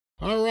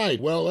All right,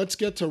 well, let's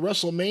get to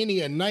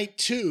WrestleMania Night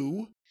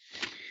 2.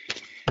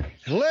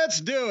 Let's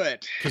do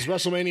it. Because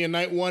WrestleMania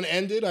Night 1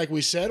 ended, like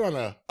we said, on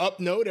a up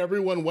note.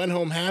 Everyone went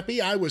home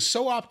happy. I was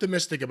so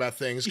optimistic about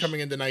things coming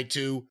into Night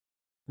 2.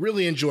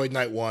 Really enjoyed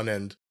Night 1,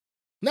 and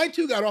Night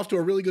 2 got off to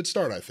a really good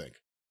start, I think.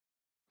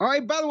 All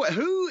right, by the way,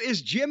 who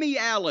is Jimmy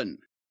Allen?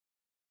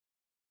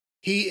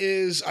 He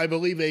is, I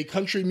believe, a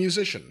country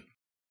musician.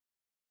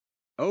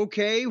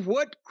 Okay,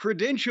 what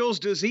credentials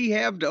does he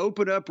have to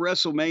open up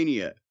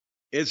WrestleMania?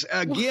 It's,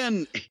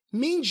 again...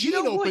 Mean Gene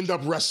opened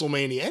up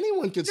WrestleMania.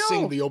 Anyone could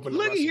sing the opening.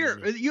 Look here.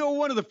 You know,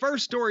 one of the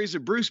first stories that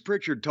Bruce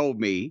Pritchard told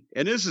me,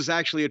 and this is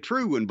actually a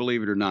true one,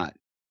 believe it or not.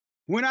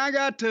 When I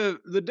got to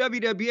the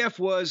WWF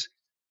was,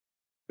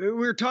 we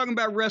were talking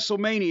about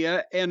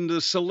WrestleMania and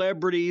the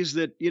celebrities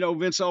that, you know,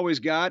 Vince always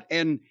got.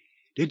 And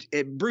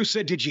Bruce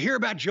said, "Did you hear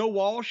about Joe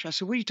Walsh?" I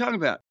said, "What are you talking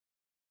about?"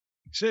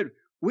 He said,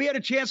 "We had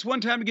a chance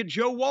one time to get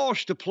Joe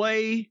Walsh to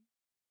play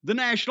the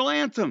national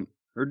anthem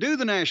or do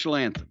the national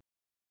anthem."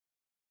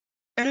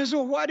 And I said,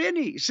 "Well, why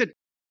didn't he?" He said,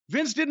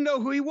 "Vince didn't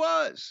know who he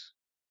was."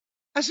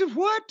 I said,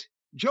 "What?"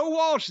 Joe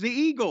Walsh, the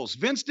Eagles.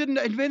 Vince didn't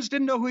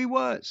know who he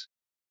was.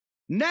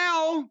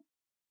 Now,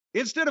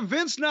 instead of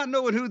Vince not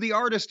knowing who the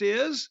artist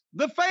is,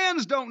 the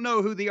fans don't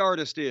know who the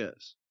artist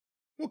is.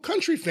 Well,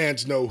 country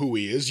fans know who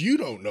he is. You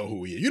don't know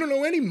who he is. You don't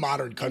know any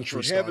modern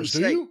country stars,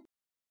 do you?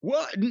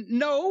 Well,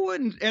 no,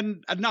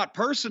 and not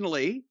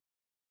personally.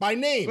 By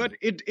name. But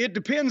it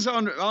depends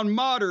on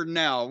modern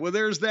now. Well,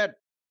 there's that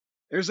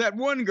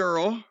one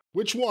girl.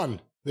 Which one?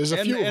 There's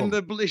a few of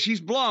them. And she's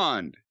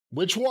blonde.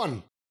 Which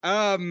one?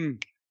 And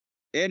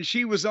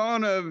she was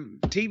on a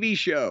TV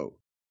show.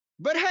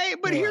 But hey,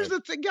 here's the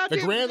thing.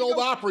 The Grand Ole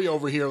Opry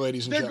over here,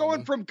 ladies and gentlemen. They're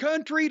going from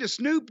country to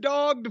Snoop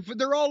Dogg.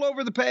 They're all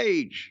over the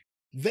page.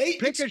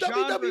 Pick a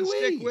genre and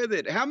stick with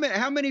it. How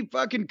many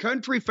fucking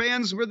country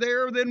fans were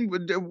there? Then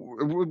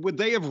would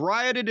they have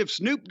rioted if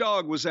Snoop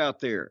Dogg was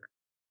out there?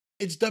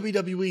 It's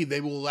WWE.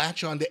 They will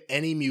latch on to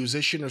any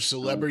musician or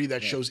celebrity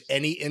that shows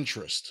any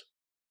interest.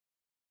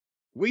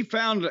 We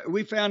found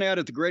out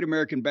at the Great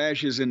American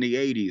Bashes in the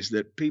 80s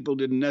that people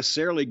didn't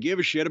necessarily give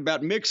a shit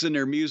about mixing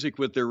their music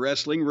with their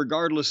wrestling,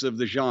 regardless of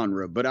the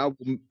genre. But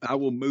I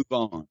will move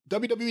on.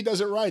 WWE does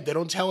it right. They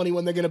don't tell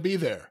anyone they're going to be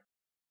there.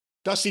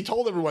 Dusty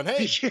told everyone,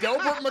 "Hey,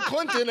 Delbert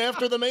McClinton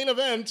after the main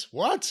event."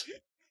 What?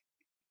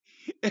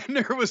 And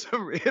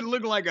it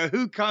looked like a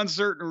Who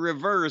concert in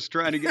reverse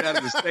trying to get out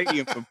of the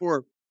stadium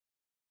before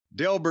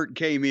Delbert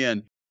came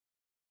in.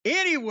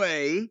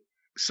 Anyway,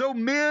 so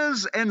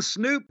Miz and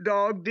Snoop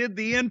Dogg did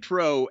the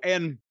intro,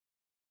 and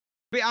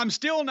I'm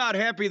still not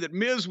happy that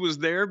Miz was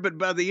there, but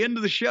by the end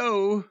of the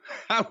show,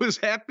 I was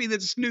happy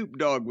that Snoop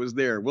Dogg was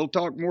there. We'll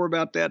talk more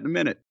about that in a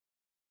minute.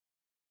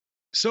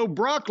 So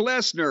Brock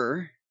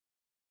Lesnar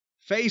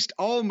faced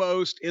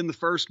Almost in the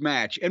first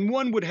match, and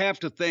one would have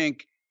to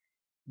think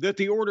that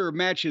the order of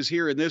matches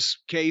here in this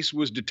case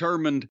was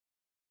determined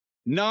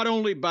not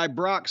only by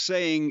Brock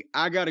saying,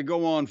 "I got to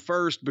go on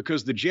first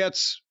because the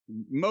Jets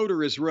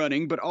motor is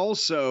running," but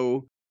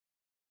also,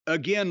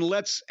 again,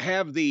 let's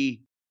have the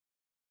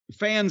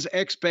fans'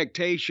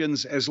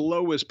 expectations as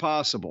low as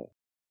possible.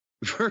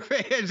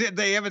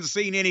 They haven't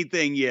seen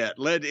anything yet.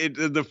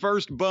 The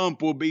first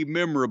bump will be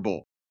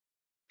memorable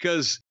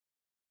because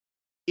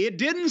it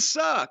didn't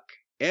suck,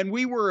 and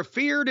we were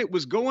afeared it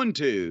was going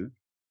to.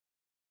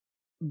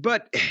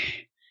 But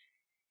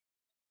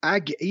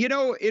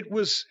it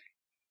was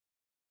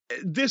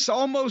this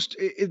almost.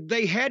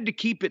 They had to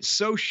keep it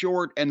so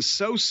short and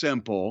so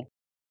simple,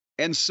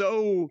 and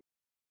so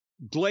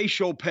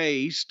glacial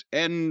paced,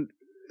 and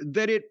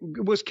that it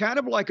was kind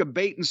of like a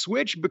bait and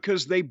switch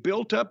because they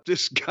built up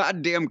this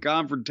goddamn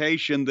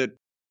confrontation that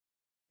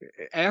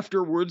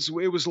afterwards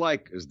it was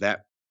like, is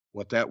that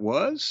what that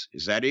was?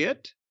 Is that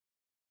it?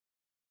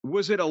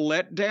 Was it a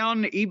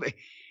letdown? Even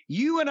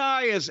you and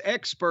I, as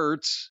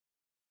experts,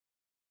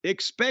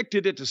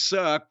 expected it to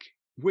suck,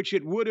 which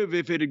it would have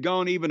if it had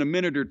gone even a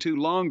minute or two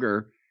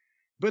longer.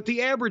 But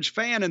the average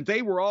fan, and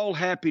they were all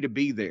happy to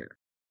be there.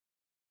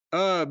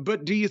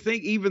 But do you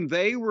think even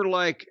they were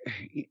like,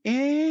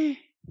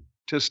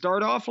 to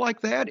start off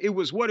like that? It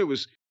was what it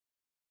was.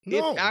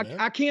 No,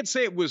 I can't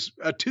say it was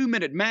a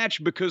 2-minute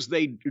match because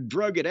they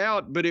drug it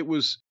out, but it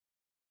was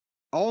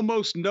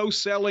almost no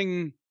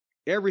selling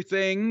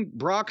everything.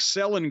 Brock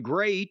selling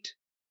great,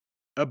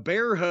 a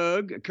bear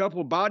hug, a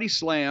couple body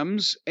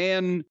slams,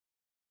 and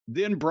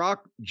then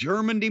Brock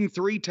Germaned him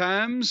 3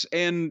 times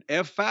and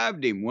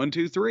F5'd him 1,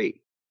 2,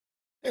 3.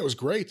 It was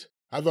great.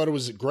 I thought it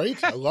was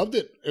great. I loved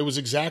it. It was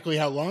exactly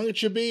how long it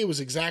should be. It was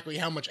exactly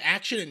how much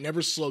action. It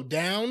never slowed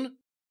down.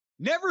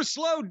 Never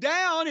slowed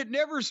down. It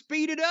never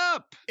speeded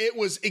up. It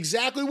was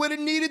exactly what it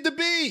needed to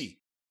be.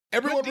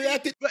 Everyone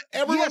reacted.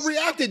 Everyone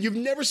reacted. You've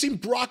never seen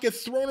Brock get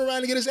thrown around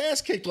and get his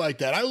ass kicked like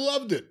that. I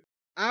loved it.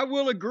 I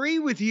will agree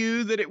with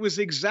you that it was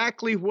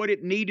exactly what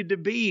it needed to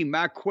be.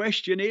 My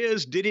question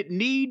is, did it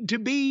need to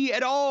be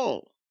at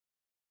all?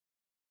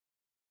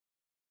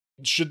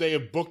 Should they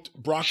have booked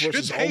Brock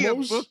versus Should they Omos?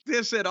 have booked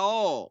this at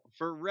all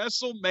for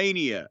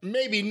WrestleMania?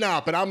 Maybe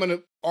not, but I'm going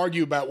to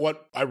argue about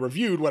what I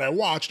reviewed, what I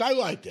watched. I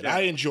liked it. Yeah.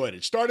 I enjoyed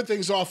it. Started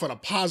things off on a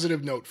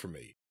positive note for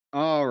me.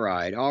 All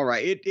right.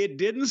 It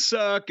didn't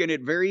suck, and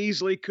it very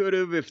easily could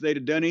have if they'd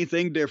have done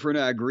anything different.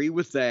 I agree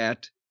with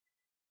that.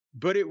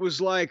 But it was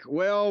like,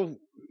 well,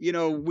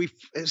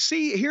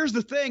 here's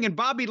the thing. And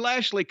Bobby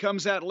Lashley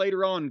comes out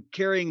later on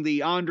carrying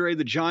the Andre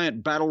the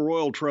Giant Battle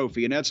Royal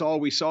trophy. And that's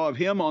all we saw of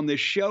him on this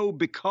show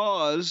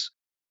because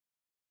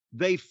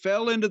they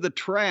fell into the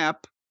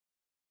trap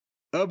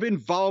of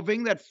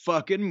involving that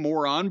fucking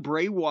moron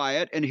Bray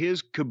Wyatt and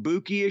his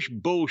kabuki-ish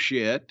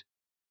bullshit.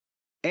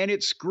 And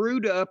it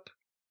screwed up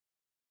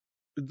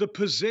the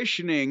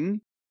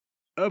positioning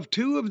of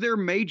two of their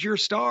major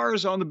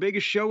stars on the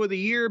biggest show of the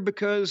year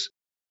because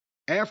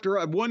after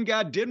one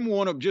guy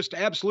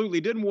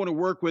absolutely didn't want to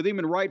work with him,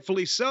 and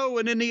rightfully so.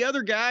 And then the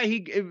other guy,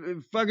 he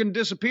fucking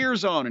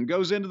disappears on and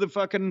goes into the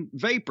fucking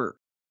vapor.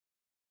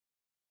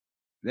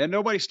 Then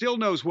nobody still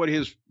knows what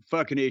his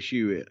fucking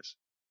issue is.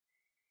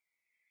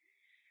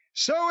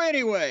 So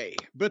anyway,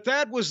 but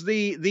that was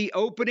the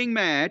opening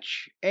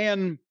match.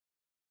 And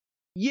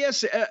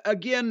yes,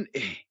 again,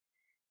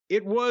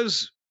 it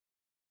was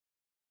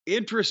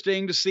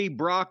interesting to see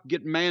Brock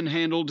get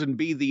manhandled and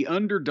be the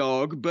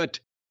underdog, but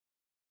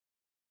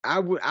I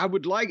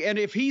would like, and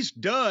if he's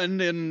done,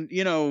 then,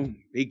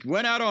 he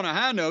went out on a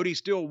high note, he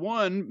still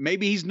won.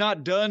 Maybe he's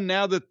not done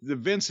now that the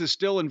Vince is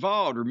still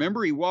involved.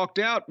 Remember, he walked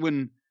out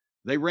when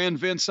they ran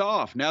Vince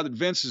off. Now that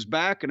Vince is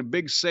back and a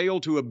big sale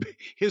to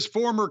his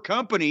former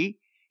company,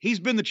 he's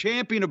been the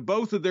champion of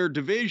both of their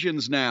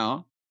divisions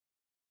now.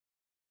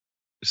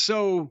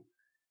 So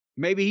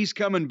maybe he's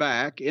coming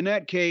back. In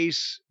that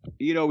case,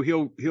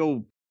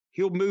 he'll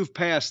move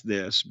past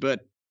this,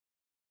 but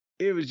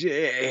it was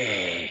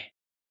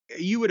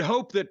you would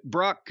hope that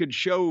Brock could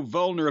show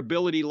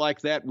vulnerability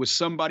like that with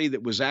somebody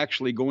that was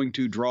actually going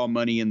to draw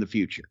money in the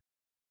future.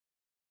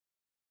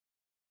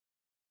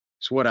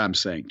 That's what I'm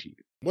saying to you.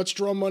 What's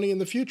draw money in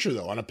the future,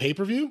 though? On a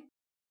pay-per-view?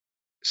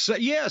 So,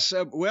 yes,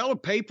 a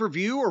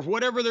pay-per-view or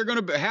whatever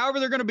however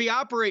they're going to be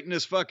operating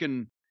this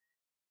fucking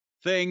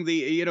thing,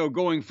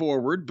 going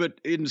forward.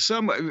 But in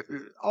some,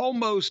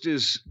 almost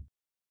is,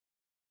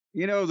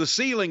 the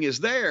ceiling is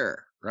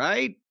there,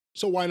 right?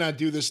 So why not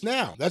do this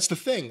now? That's the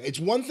thing. It's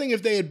one thing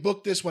if they had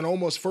booked this when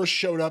Omos first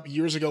showed up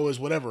years ago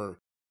as whatever.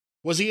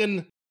 Was he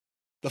in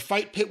the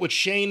fight pit with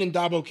Shane and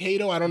Dabo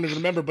Kato? I don't even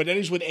remember. But then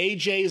he's with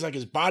AJ, he's like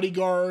his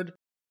bodyguard.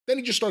 Then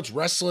he just starts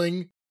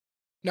wrestling.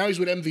 Now he's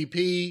with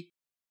MVP.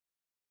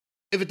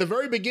 If at the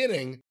very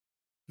beginning,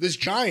 this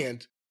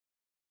giant,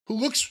 who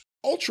looks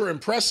ultra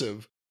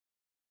impressive,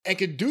 and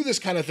could do this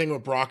kind of thing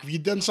with Brock, if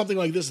you'd done something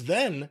like this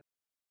then,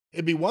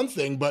 it'd be one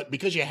thing. But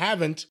because you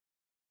haven't,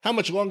 how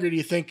much longer do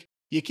you think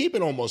you keep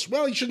it almost?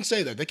 Well, you shouldn't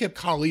say that. They kept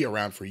Khali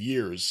around for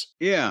years.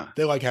 Yeah.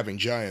 They like having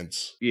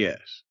giants.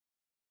 Yes.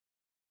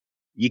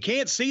 You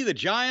can't see the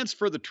giants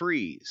for the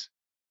trees.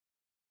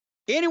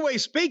 Anyway,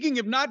 speaking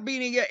of not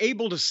being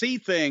able to see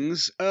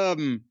things,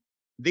 the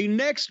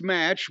next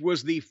match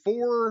was the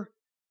 4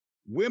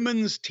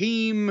 women's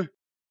team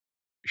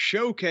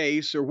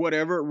showcase or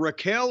whatever.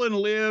 Raquel and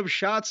Liv,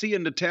 Shotzi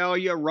and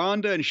Natalya,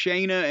 Rhonda and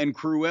Shayna, and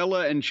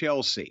Cruella and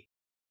Chelsea.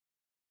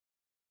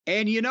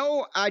 And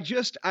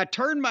I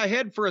turned my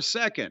head for a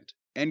second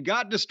and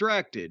got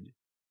distracted.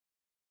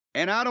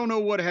 And I don't know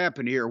what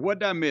happened here. What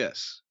did I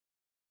miss?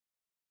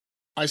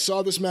 I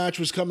saw this match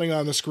was coming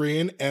on the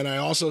screen, and I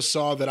also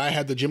saw that I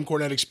had the Jim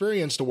Cornette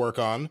experience to work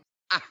on.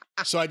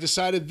 So I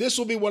decided this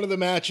will be one of the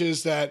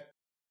matches that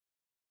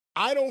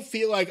I don't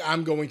feel like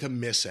I'm going to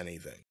miss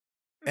anything.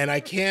 And I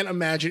can't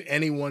imagine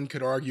anyone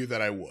could argue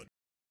that I would.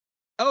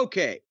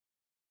 Okay.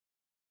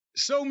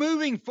 So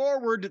moving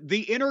forward,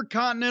 the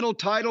Intercontinental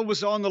title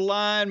was on the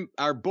line.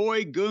 Our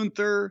boy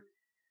Gunther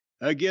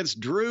against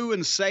Drew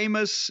and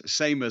Sheamus or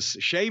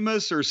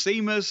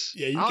Seamus.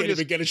 Yeah, you can't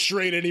even get it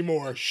straight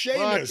anymore.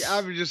 Sheamus. Fuck,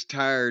 I'm just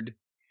tired.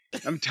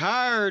 I'm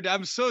tired.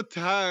 I'm so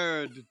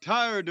tired.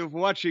 Tired of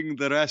watching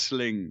the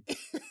wrestling.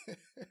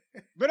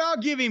 But I'll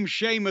give him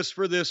Sheamus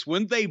for this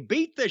one. They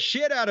beat the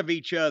shit out of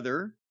each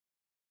other.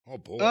 Oh,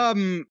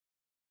 boy.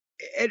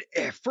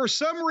 For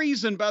some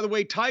reason, by the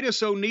way,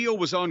 Titus O'Neil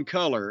was on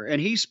color,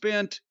 and he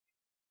spent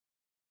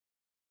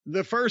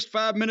the first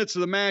 5 minutes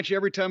of the match,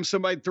 every time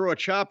somebody throw a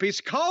chop,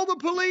 he's call the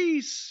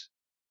police.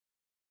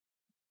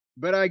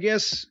 But I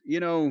guess,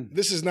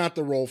 this is not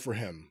the role for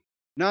him.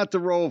 Not the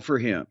role for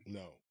him.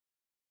 No.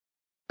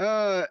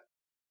 I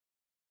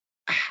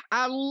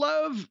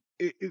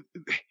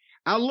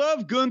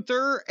love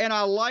Gunther, and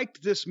I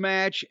liked this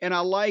match, and I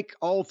like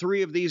all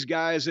 3 of these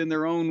guys in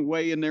their own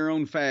way, in their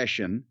own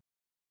fashion.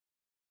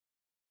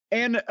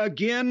 And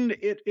again,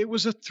 it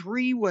was a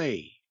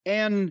 3-way.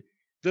 And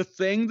the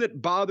thing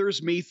that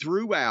bothers me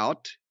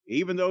throughout,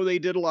 even though they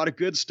did a lot of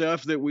good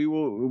stuff that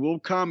we'll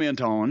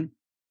comment on,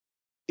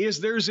 is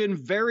there's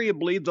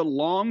invariably the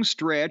long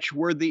stretch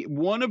where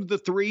one of the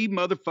 3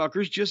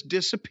 motherfuckers just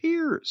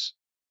disappears.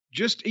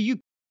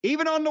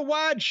 Even on the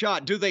wide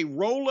shot, do they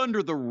roll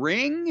under the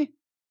ring?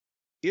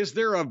 Is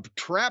there a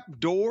trap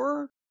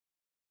door?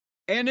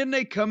 And then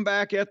they come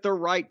back at the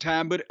right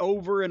time, but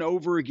over and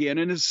over again.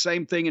 And it's the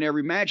same thing in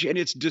every match. And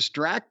it's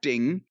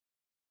distracting,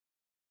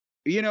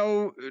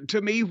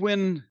 to me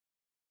when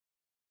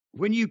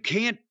you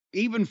can't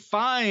even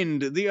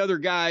find the other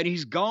guy and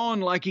he's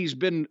gone like he's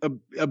been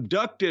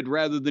abducted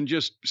rather than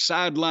just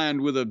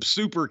sidelined with a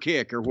super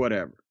kick or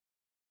whatever.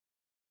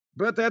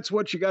 But that's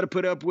what you got to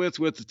put up with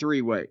the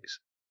three ways.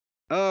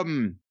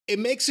 It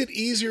makes it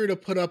easier to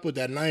put up with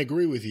that, and I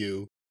agree with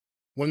you,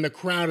 when the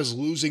crowd is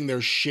losing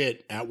their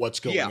shit at what's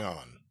going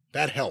on.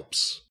 That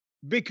helps.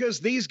 Because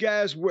these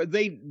guys were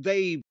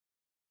they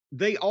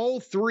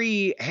all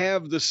three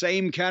have the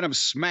same kind of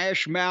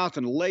smash mouth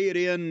and lay it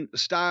in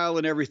style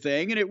and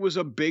everything, and it was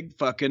a big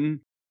fucking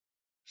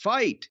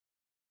fight.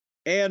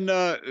 And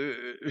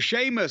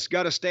Sheamus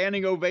got a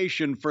standing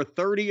ovation for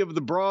 30 of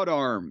the broad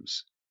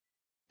arms.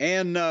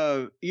 And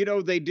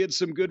they did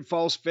some good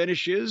false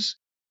finishes,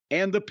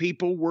 and the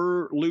people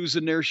were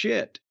losing their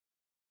shit.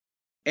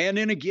 And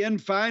then again,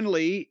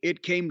 finally,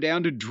 it came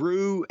down to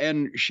Drew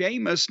and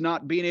Sheamus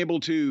not being able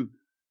to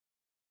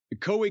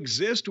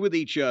coexist with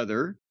each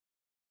other,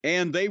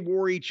 and they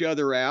wore each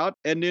other out.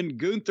 And then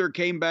Gunther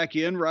came back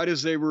in right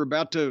as they were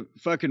about to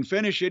fucking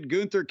finish it.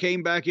 Gunther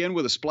came back in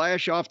with a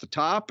splash off the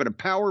top and a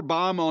power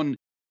bomb on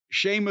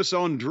Sheamus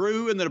on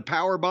Drew, and then a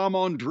power bomb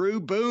on Drew.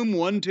 Boom,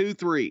 1, 2,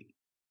 3.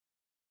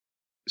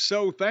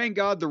 So thank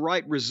God the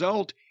right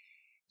result.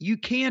 You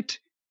can't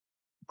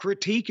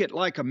critique it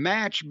like a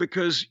match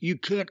because you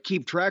can't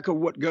keep track of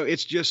what go.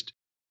 It's just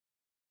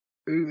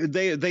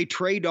they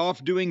trade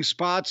off doing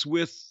spots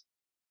with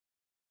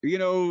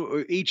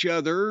each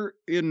other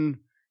in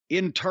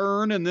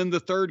turn, and then the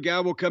third guy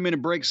will come in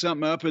and break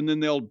something up, and then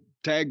they'll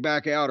tag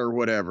back out or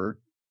whatever.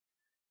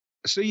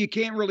 So you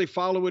can't really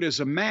follow it as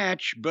a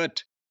match,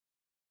 but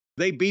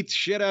they beat the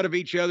shit out of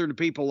each other and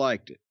people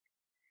liked it.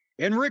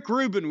 And Rick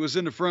Rubin was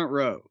in the front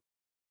row.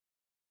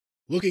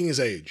 Looking his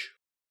age.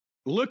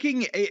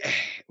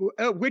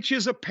 Which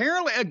is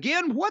apparently,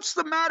 again, what's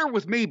the matter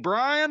with me,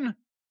 Brian?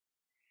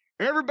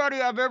 Everybody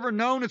I've ever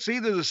known that's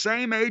either the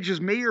same age as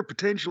me or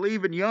potentially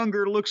even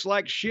younger looks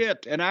like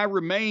shit, and I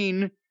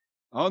remain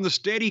on the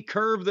steady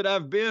curve that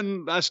I've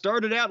been. I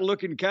started out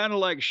looking kind of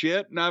like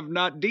shit, and I've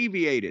not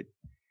deviated.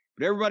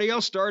 But everybody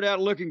else started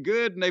out looking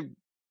good, and they've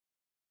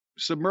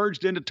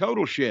submerged into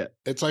total shit.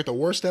 It's like the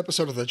worst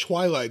episode of The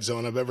Twilight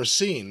Zone I've ever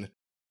seen.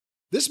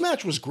 This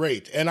match was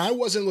great, and I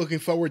wasn't looking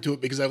forward to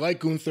it because I like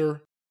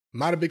Gunther. I'm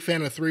not a big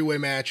fan of three-way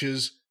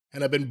matches,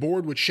 and I've been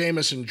bored with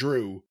Sheamus and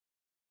Drew.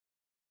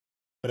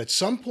 But at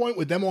some point,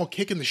 with them all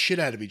kicking the shit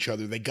out of each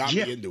other, they got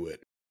me into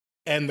it.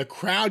 And the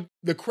crowd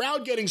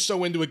getting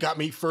so into it got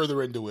me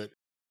further into it.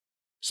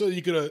 So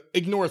you could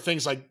ignore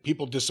things like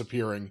people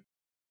disappearing.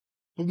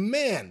 But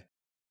man,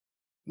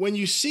 when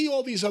you see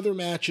all these other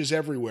matches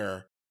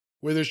everywhere,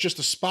 where there's just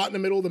a spot in the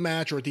middle of the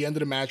match or at the end of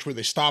the match where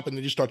they stop and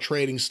they just start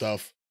trading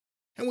stuff,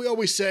 and we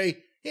always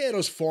say, yeah,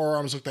 those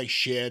forearms look like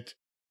shit,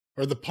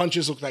 or the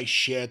punches look like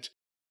shit.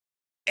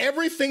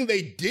 Everything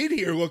they did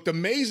here looked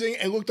amazing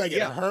and looked like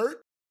it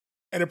hurt,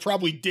 and it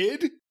probably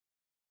did,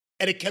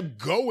 and it kept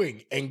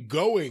going and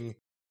going.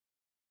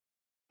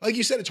 Like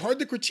you said, it's hard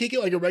to critique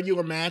it like a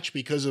regular match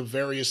because of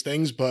various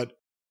things, but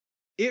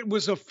it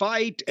was a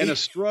fight and a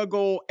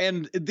struggle,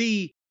 and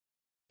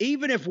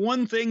even if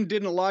one thing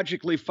didn't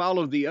logically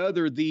follow the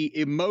other, the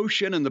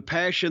emotion and the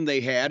passion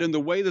they had and the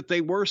way that they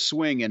were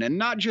swinging and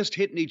not just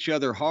hitting each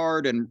other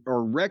hard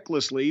or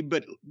recklessly,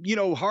 but,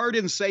 hard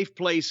in safe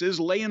places,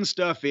 laying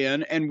stuff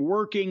in and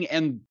working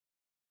and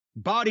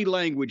body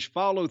language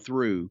follow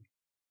through.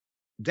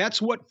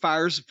 That's what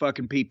fires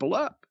fucking people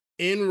up.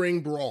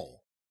 In-ring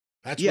brawl.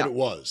 That's what it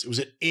was. It was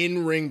an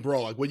in-ring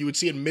brawl, like what you would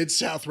see in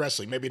Mid-South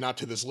Wrestling. Maybe not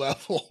to this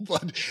level,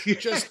 but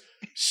just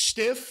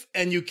stiff,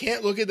 and you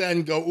can't look at that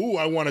and go, ooh,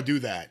 I want to do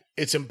that.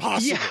 It's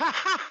impossible.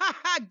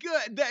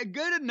 Yeah,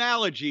 good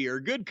analogy or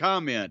good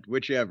comment,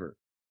 whichever.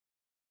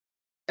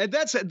 And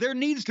there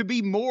needs to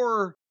be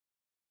more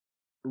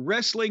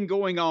wrestling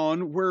going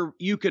on where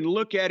you can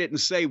look at it and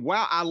say,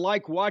 wow, I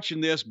like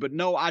watching this, but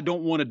no, I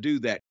don't want to do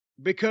that.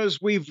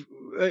 Because we've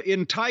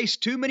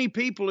enticed too many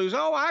people who's,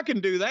 I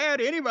can do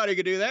that. Anybody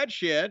can do that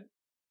shit.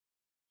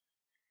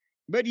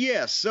 But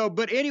yes,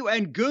 but anyway,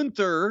 and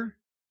Gunther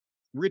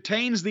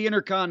retains the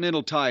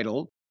Intercontinental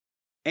title.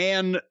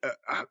 And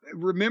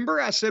remember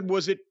I said,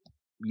 was it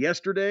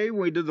yesterday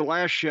when we did the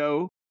last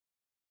show?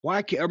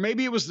 Or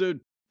maybe it was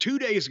the 2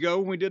 days ago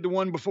when we did the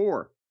one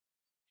before.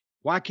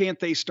 Why can't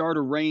they start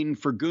a reign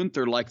for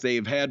Gunther like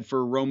they've had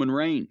for Roman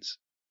Reigns?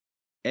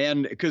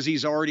 And because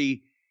he's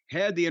already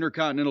had the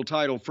Intercontinental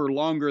title for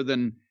longer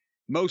than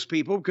most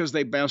people because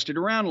they bounced it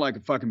around like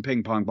a fucking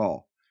ping pong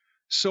ball.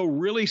 So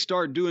really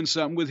start doing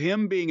something with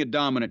him being a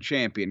dominant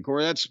champion.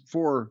 Corey, that's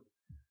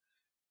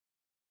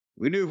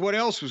we knew what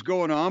else was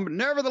going on, but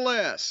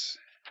nevertheless.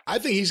 I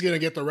think he's going to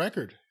get the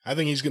record. I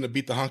think he's going to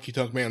beat the Honky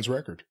Tonk Man's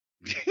record.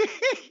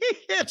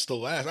 That's the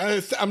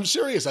last. I'm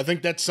serious. I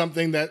think that's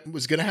something that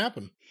was going to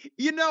happen.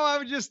 I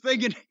was just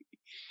thinking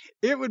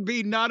it would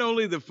be not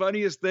only the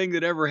funniest thing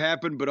that ever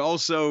happened, but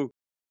also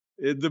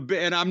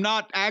And I'm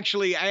not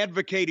actually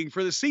advocating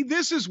for this. See,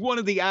 this is one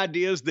of the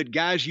ideas that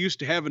guys used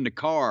to have in the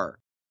car.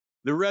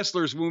 The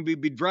wrestlers, when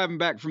we'd be driving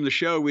back from the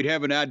show, we'd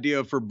have an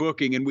idea for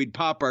booking and we'd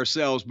pop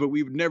ourselves, but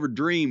we would never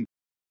dream.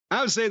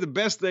 I would say the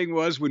best thing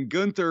was when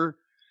Gunther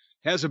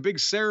has a big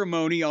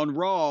ceremony on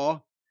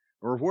Raw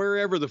or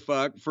wherever the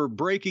fuck for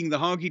breaking the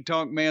Honky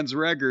Tonk Man's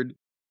record,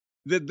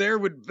 that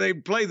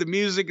they'd play the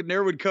music and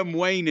there would come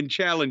Wayne and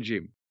challenge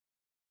him.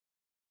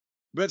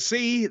 But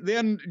see,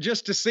 then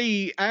just to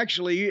see,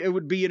 actually, it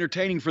would be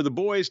entertaining for the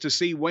boys to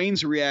see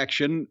Wayne's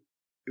reaction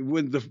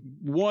with the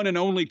one and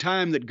only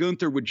time that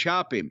Gunther would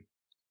chop him.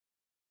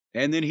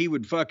 And then he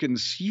would fucking,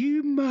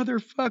 you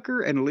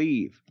motherfucker, and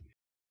leave.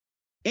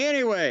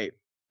 Anyway.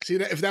 See,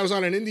 if that was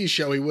on an indie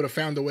show, he would have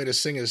found a way to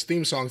sing his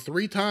theme song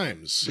 3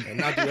 times and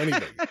not do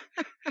anything.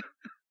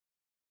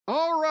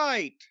 All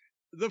right.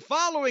 The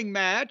following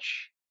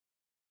match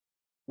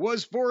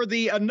was for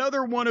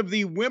another one of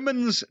the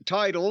women's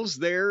titles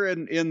there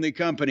in the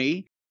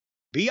company,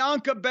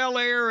 Bianca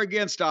Belair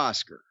against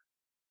Asuka.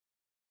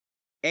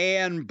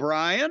 And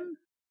Brian,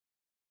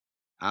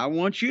 I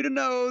want you to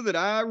know that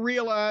I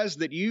realize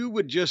that you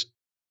would just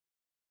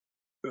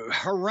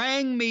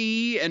harangue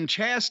me and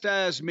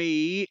chastise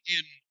me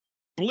and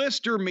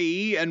blister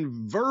me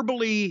and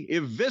verbally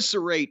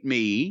eviscerate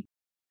me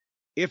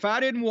if I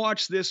didn't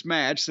watch this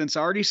match, since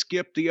I already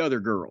skipped the other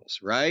girls,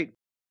 right?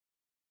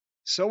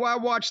 So I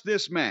watched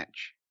this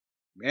match,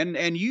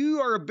 and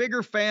you are a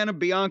bigger fan of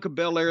Bianca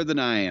Belair than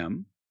I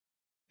am,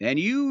 and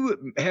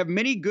you have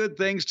many good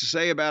things to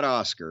say about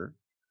Asuka.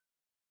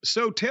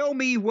 So tell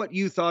me what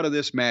you thought of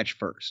this match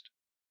first.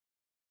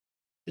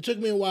 It took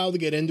me a while to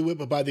get into it,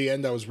 but by the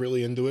end I was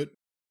really into it,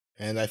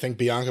 and I think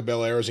Bianca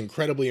Belair is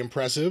incredibly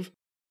impressive.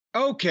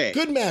 Okay.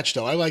 Good match,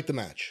 though. I like the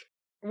match.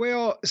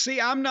 Well,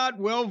 see, I'm not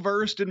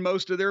well-versed in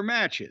most of their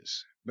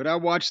matches, but I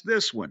watched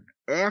this one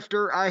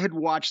after I had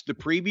watched the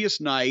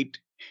previous night,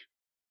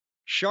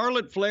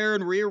 Charlotte Flair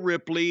and Rhea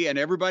Ripley, and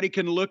everybody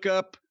can look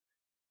up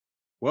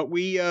what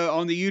we,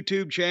 on the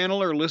YouTube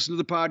channel or listen to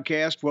the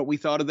podcast, what we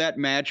thought of that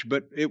match,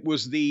 but it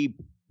was the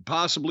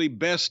possibly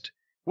best,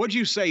 what'd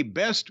you say,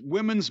 best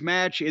women's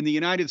match in the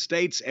United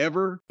States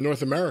ever?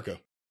 North America.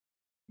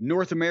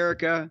 North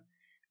America.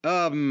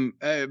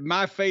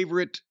 My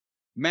favorite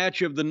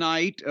match of the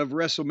night of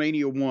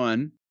WrestleMania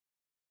 1.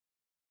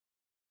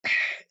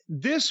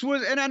 This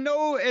was, and I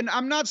know, and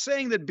I'm not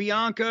saying that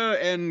Bianca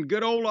and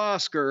good old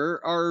Asuka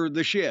are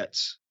the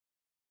shits.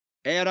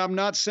 And I'm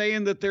not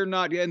saying that they're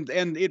not,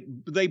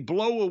 they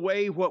blow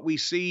away what we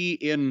see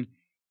in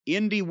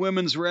indie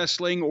women's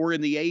wrestling or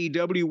in the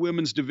AEW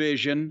women's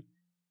division.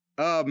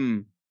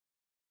 And,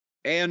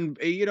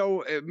 you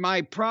know,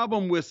 my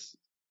problem with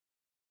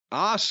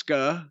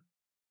Asuka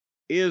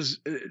is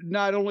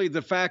not only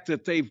the fact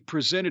that they've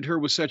presented her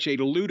with such a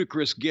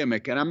ludicrous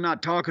gimmick, and I'm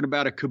not talking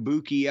about a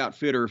kabuki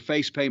outfit or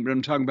face paint, but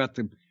I'm talking about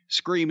the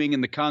screaming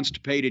and the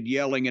constipated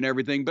yelling and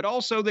everything, but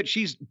also that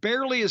she's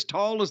barely as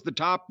tall as the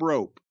top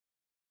rope,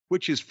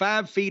 which is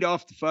 5 feet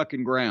off the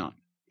fucking ground,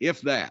 if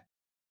that.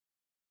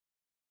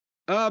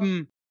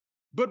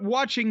 But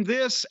watching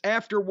this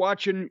after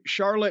watching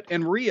Charlotte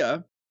and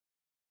Rhea,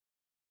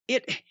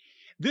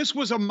 this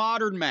was a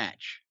modern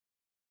match.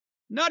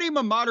 Not even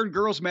a modern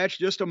girls match,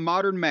 just a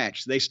modern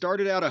match. They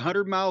started out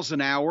 100 miles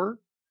an hour.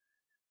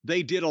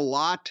 They did a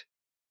lot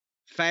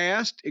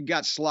fast. It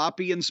got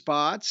sloppy in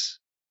spots.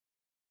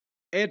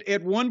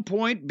 At one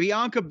point,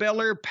 Bianca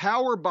Belair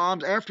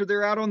powerbombed after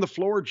they're out on the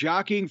floor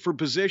jockeying for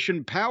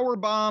position,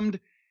 powerbombed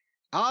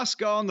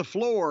Asuka on the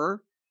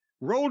floor,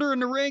 rolled her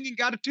in the ring and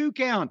got a 2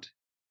 count.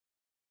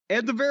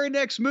 And the very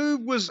next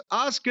move was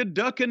Asuka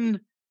ducking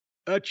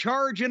a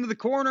charge into the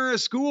corner, a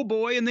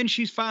schoolboy, and then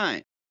she's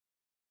fine.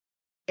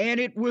 And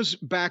it was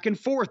back and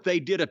forth. They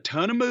did a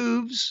ton of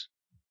moves,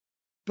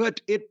 but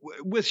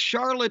with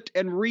Charlotte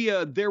and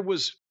Rhea, there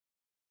was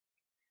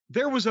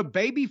a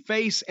baby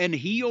face and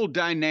heel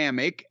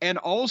dynamic, and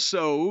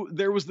also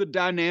there was the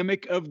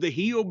dynamic of the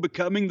heel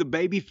becoming the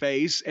baby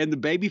face and the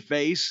baby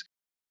face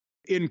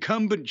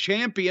incumbent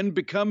champion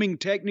becoming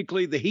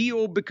technically the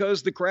heel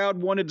because the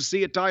crowd wanted to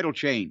see a title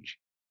change.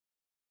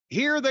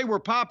 Here they were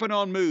popping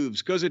on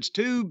moves because it's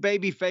 2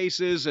 baby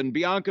faces and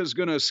Bianca's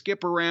going to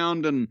skip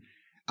around and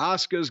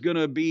Asuka's going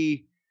to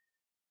be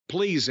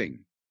pleasing.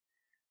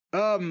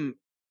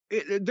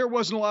 There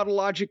wasn't a lot of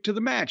logic to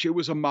the match. It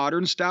was a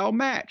modern style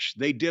match.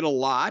 They did a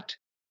lot,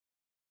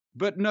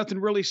 but nothing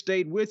really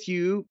stayed with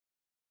you.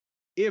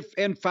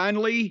 And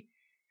finally,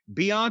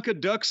 Bianca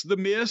ducks the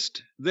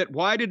mist.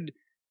 Why did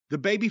the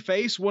baby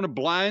face want to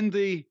blind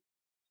the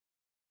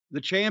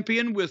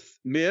champion with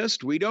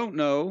mist? We don't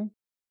know.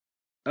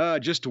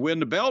 Just to win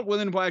the belt? Well,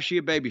 then why is she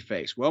a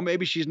babyface? Well,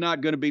 maybe she's not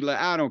going to be,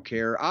 I don't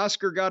care.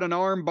 Asuka got an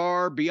arm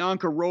bar.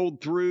 Bianca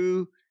rolled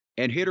through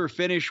and hit her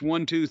finish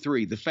 1, 2,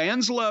 3. The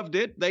fans loved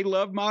it. They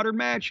love modern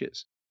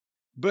matches.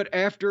 But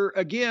after,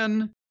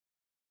 again,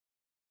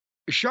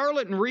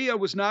 Charlotte and Rhea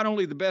was not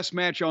only the best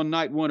match on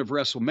night 1 of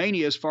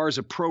WrestleMania as far as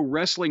a pro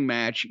wrestling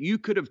match, you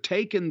could have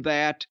taken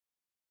that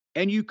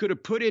and you could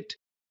have put it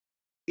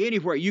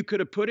anywhere. You could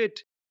have put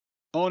it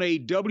on a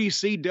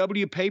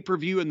WCW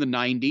pay-per-view in the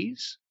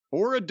 90s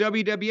or a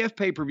WWF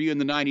pay-per-view in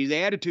the 90s, the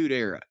Attitude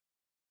Era.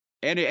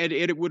 And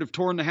it would have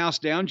torn the house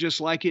down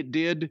just like it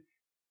did,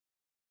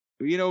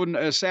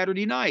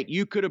 Saturday night.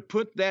 You could have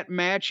put that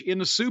match in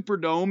the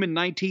Superdome in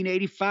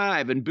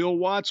 1985, and Bill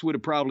Watts would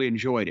have probably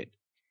enjoyed it.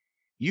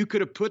 You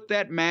could have put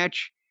that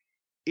match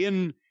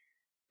in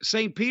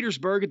St.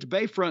 Petersburg at the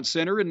Bayfront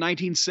Center in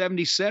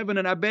 1977,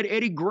 and I bet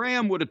Eddie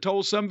Graham would have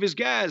told some of his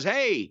guys,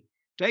 hey,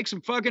 take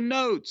some fucking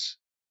notes.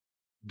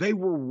 They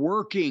were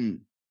working,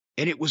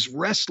 and it was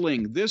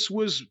wrestling. This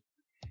was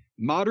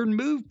modern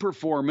move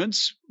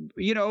performance,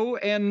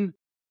 and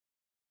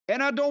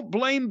I don't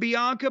blame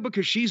Bianca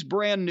because she's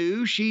brand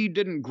new. She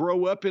didn't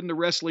grow up in the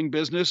wrestling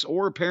business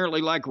or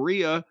apparently like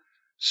Rhea,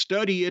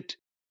 study it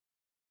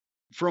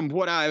from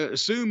what I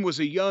assume was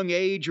a young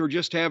age or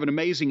just have an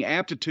amazing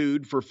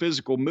aptitude for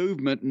physical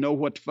movement and know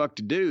what the fuck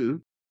to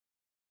do.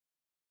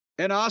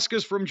 And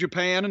Asuka's from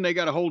Japan and they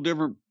got a whole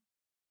different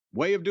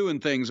way of doing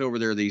things over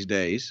there these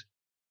days.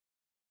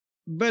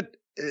 But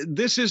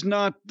this is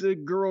not the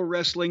girl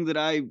wrestling that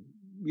I,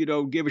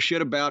 give a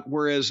shit about,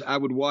 whereas I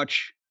would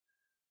watch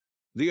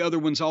the other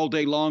ones all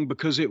day long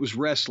because it was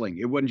wrestling.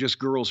 It wasn't just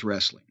girls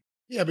wrestling.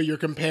 Yeah, but you're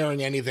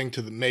comparing anything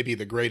to maybe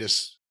the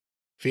greatest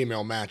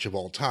female match of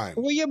all time.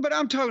 Well, yeah, but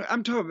I'm talking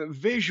about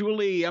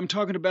visually. I'm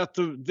talking about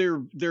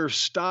their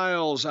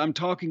styles. I'm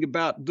talking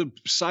about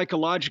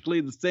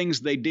psychologically the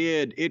things they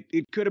did.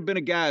 It could have been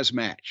a guy's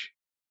match.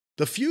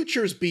 The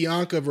future's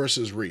Bianca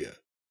versus Rhea.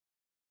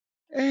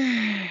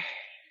 And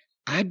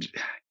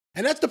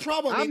that's the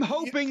problem. I'm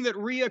hoping that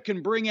Rhea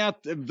can bring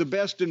out the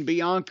best in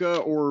Bianca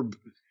or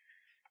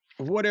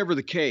whatever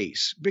the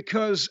case,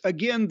 because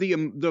again,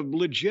 the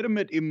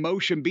legitimate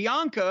emotion,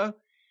 Bianca,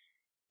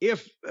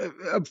 if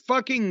a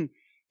fucking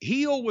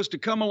heel was to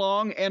come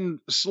along and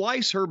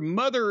slice her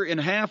mother in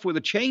half with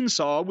a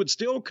chainsaw, would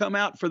still come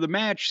out for the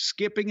match,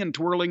 skipping and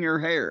twirling her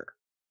hair,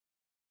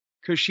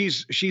 because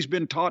she's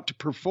been taught to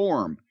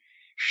perform.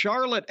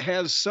 Charlotte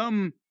has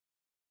some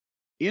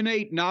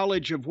innate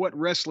knowledge of what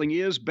wrestling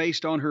is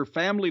based on her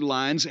family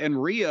lines,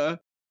 and Rhea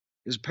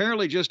is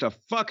apparently just a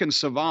fucking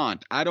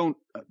savant. I don't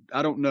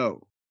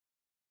know.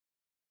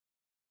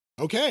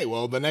 Okay,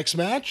 well, the next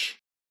match?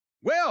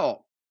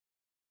 Well,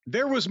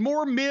 there was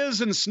more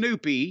Miz and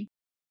Snoopy,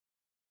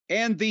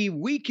 and the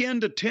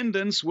weekend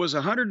attendance was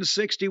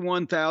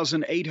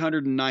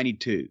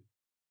 161,892.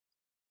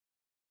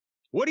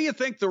 What do you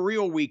think the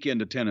real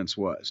weekend attendance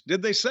was?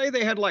 Did they say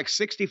they had like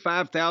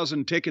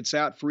 65,000 tickets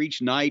out for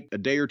each night a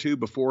day or two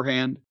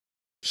beforehand?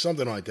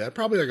 Something like that.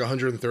 Probably like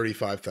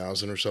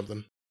 135,000 or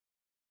something.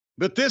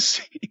 But this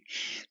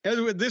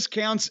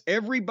counts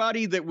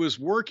everybody that was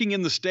working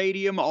in the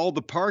stadium, all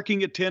the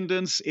parking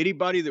attendants,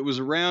 anybody that was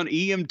around,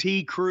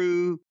 EMT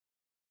crew,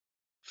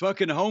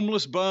 fucking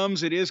homeless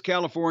bums. It is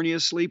California,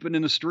 sleeping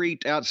in the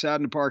street outside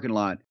in the parking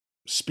lot.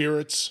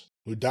 Spirits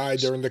who died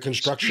during the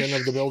construction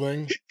of the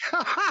building.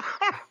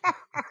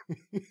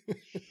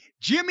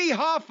 Jimmy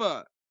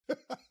Hoffa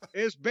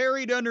is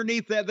buried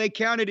underneath that. They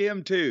counted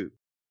him too.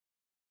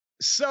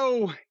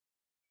 So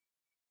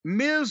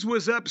Miz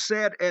was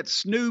upset at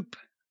Snoop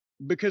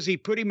because he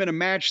put him in a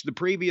match the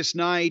previous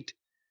night.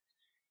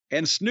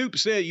 And Snoop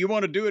said, you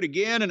want to do it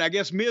again? And I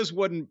guess Miz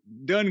wasn't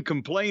done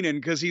complaining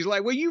because he's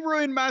like, well, you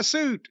ruined my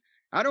suit.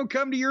 I don't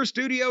come to your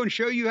studio and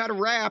show you how to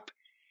rap.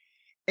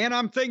 And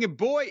I'm thinking,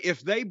 boy,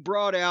 if they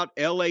brought out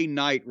L.A.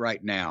 Knight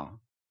right now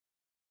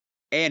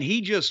and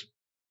he just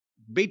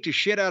beat the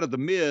shit out of the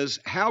Miz,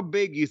 how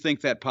big you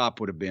think that pop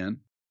would have been?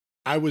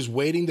 I was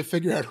waiting to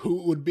figure out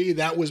who it would be.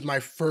 That was my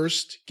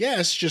first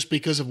guess, just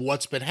because of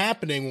what's been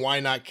happening.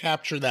 Why not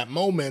capture that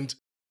moment,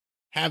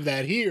 have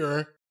that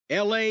here?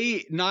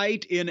 L.A.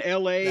 Knight in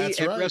L.A. That's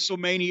at right.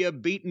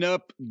 WrestleMania beating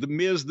up the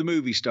Miz, the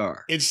movie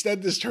star.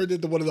 Instead, this turned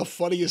into one of the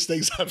funniest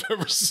things I've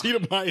ever seen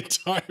in my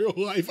entire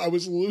life. I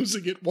was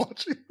losing it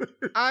watching this.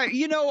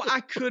 I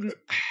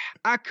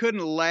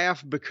couldn't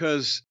laugh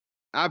because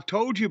I've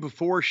told you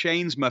before,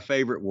 Shane's my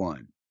favorite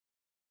one.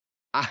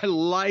 I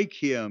like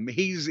him.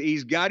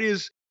 He's got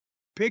his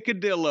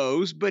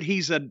picadillos, but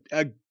he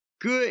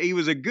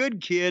was a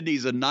good kid.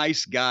 He's a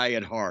nice guy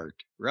at heart,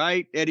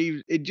 right?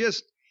 And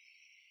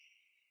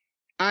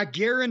I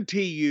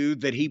guarantee you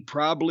that he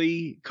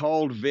probably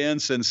called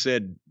Vince and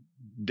said,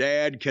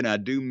 Dad, can I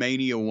do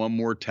Mania one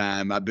more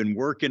time? I've been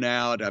working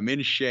out. I'm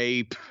in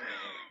shape.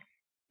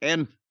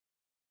 And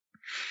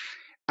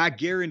I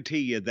guarantee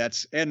you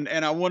and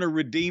I want to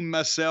redeem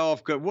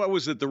myself. What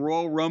was it? The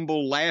Royal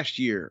Rumble last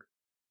year.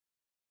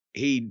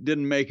 He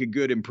didn't make a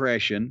good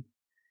impression.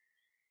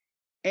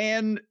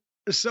 And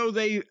so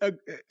they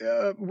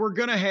were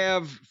going to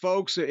have,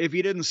 folks, if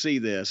you didn't see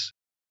this,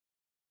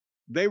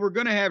 they were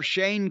going to have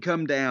Shane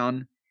come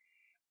down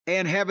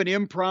and have an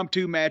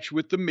impromptu match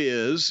with The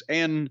Miz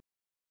and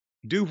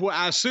do what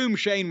I assume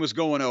Shane was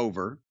going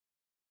over.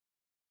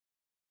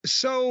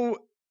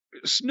 So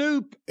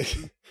Snoop.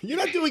 You're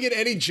not doing it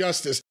any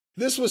justice.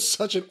 This was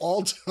such an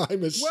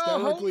all-time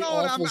hysterically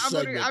awful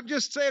segment. I'm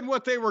just saying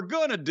what they were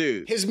gonna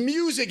do. His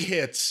music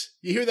hits.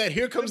 You hear that?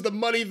 Here comes the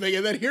money thing,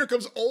 and then here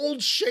comes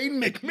old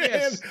Shane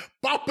McMahon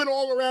bopping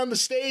all around the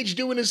stage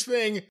doing his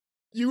thing.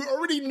 You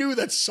already knew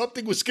that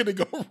something was going to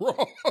go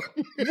wrong.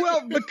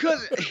 Well,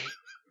 because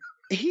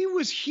he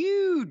was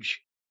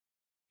huge.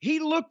 He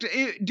looked.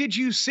 Did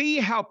you see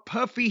how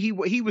puffy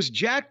he was?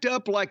 Jacked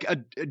up like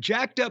a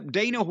jacked up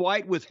Dana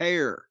White with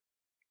hair.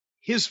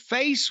 His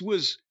face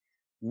was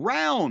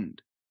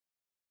round.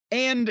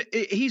 And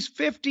he's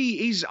 50,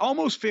 he's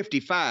almost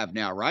 55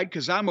 now, right?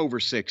 Because I'm over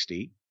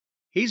 60.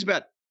 He's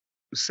about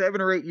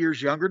 7 or 8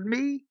 years younger than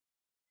me.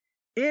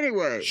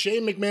 Anyway.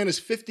 Shane McMahon is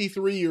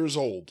 53 years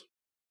old.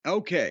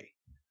 Okay.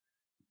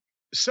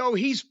 So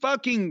he's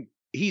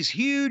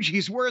huge.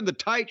 He's wearing the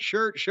tight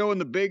shirt showing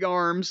the big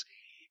arms.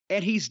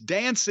 And he's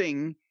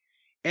dancing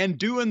and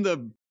doing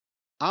the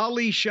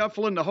Ali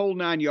shuffling the whole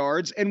 9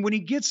 yards. And when he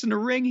gets in the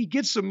ring, he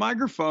gets the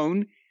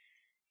microphone.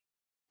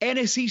 And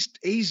as he's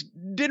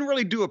didn't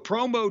really do a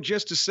promo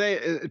just to say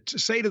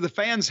to the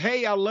fans,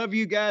 hey, I love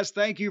you guys.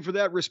 Thank you for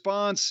that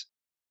response.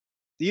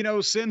 You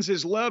know, sends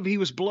his love. He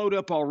was blowed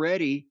up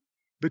already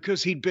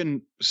because he'd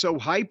been so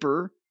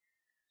hyper.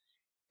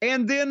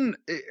 And then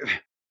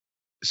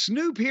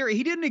Snoop here,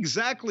 he didn't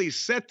exactly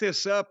set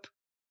this up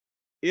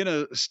in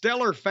a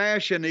stellar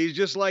fashion. He's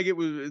just like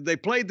they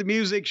played the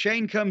music.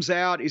 Shane comes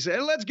out. He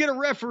said, let's get a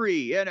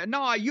referee. And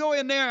no, you're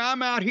in there.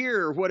 I'm out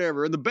here or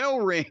whatever. And the bell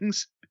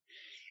rings.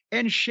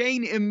 And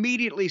Shane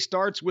immediately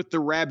starts with the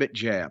rabbit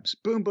jabs.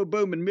 Boom, boom,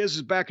 boom. And Miz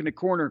is back in the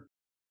corner.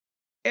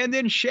 And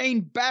then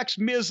Shane backs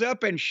Miz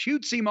up and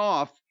shoots him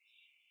off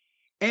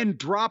and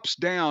drops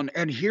down.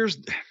 And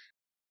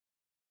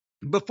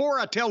before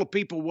I tell the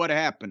people what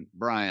happened,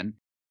 Brian,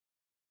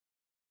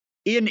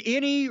 in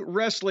any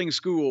wrestling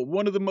school,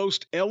 one of the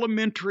most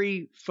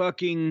elementary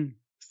fucking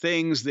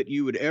things that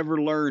you would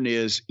ever learn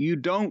is you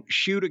don't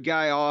shoot a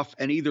guy off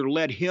and either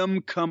let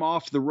him come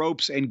off the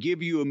ropes and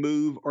give you a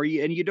move,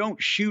 and you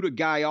don't shoot a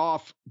guy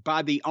off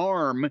by the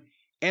arm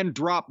and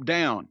drop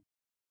down.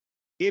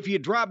 If you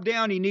drop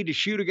down, you need to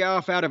shoot a guy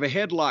off out of a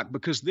headlock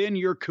because then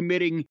you're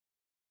committing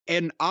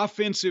an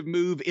offensive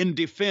move in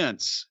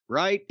defense,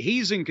 right?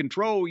 He's in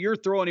control. You're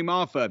throwing him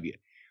off of you.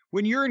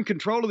 When you're in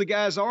control of the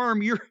guy's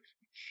arm,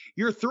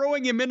 you're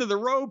throwing him into the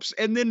ropes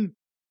and then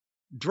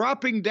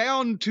dropping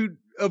down to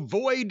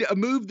avoid a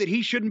move that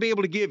he shouldn't be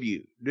able to give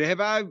you.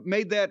 Have I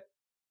made that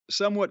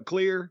somewhat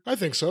clear? I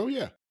think so,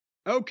 yeah.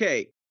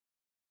 Okay.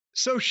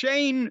 So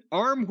Shane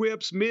arm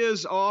whips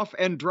Miz off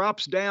and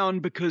drops down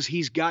because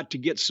he's got to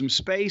get some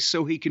space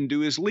so he can do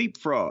his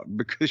leapfrog.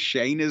 Because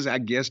Shane has, I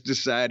guess,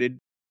 decided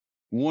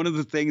one of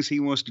the things he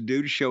wants to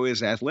do to show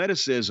his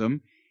athleticism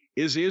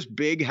is his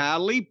big high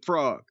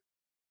leapfrog.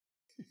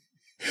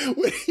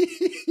 When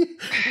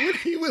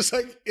he was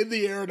like in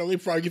the air in a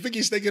leapfrog, you think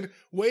he's thinking,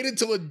 wait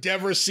until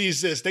Endeavor sees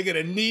this. They're going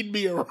to need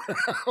me around.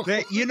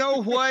 You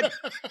know what?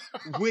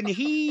 When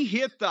he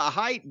hit the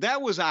height,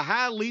 that was a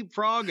high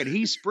leapfrog, and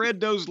he spread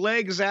those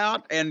legs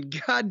out, and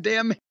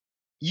goddamn,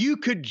 you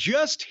could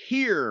just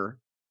hear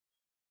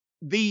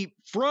the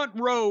front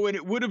row, and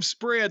it would have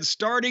spread,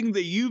 starting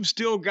the "You've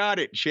Still Got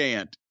It"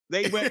 chant.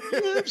 They went,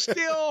 "You've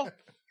still,"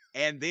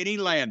 and then he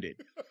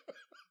landed.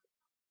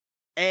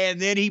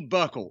 And then he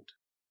buckled.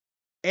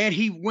 And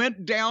he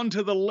went down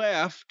to the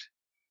left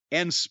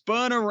and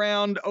spun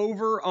around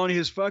over on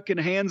his fucking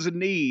hands and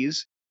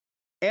knees.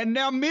 And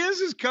now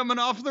Miz is coming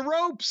off the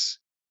ropes.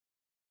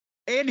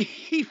 And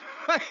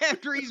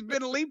after he's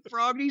been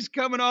leapfrogged, he's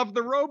coming off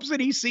the ropes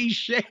and he sees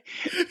Shane.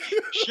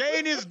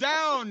 Shane is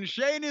down.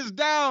 Shane is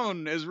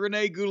down, as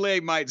Rene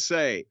Goulet might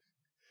say.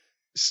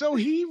 So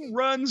he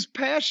runs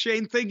past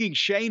Shane thinking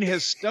Shane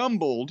has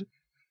stumbled.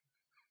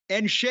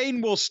 And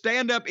Shane will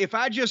stand up. If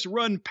I just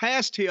run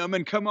past him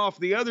and come off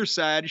the other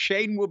side,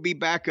 Shane will be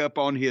back up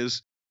on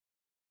his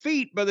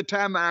feet by the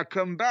time I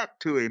come back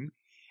to him.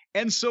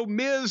 And so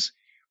Miz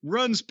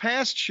runs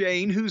past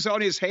Shane, who's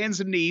on his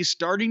hands and knees,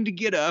 starting to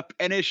get up.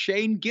 And as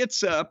Shane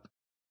gets up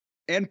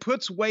and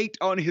puts weight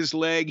on his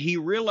leg, he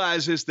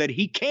realizes that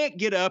he can't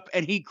get up,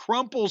 and he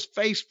crumples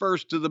face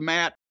first to the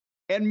mat.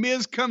 And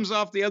Miz comes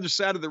off the other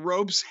side of the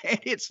ropes, and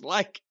it's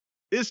like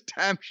this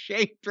time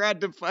Shane tried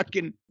to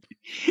fucking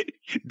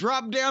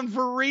drop down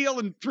for real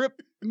and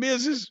trip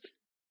Miz's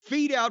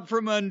feet out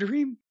from under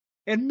him.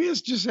 And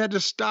Miz just had to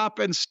stop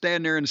and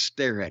stand there and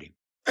stare at him.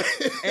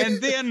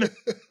 And then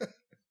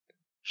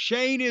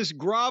Shane is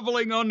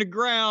groveling on the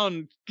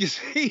ground because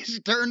he's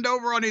turned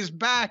over on his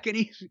back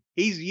and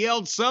he's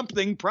yelled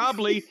something,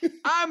 probably,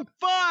 "I'm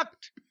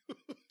fucked."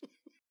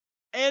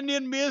 And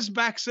then Miz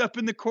backs up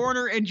in the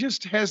corner and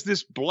just has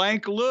this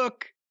blank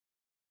look.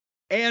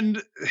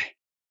 And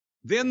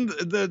then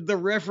the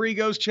referee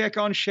goes check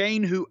on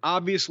Shane, who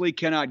obviously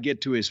cannot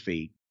get to his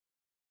feet.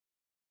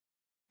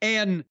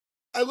 And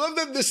I love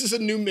that this is a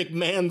new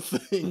McMahon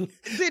thing.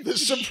 The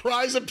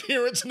surprise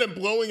appearance and then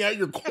blowing out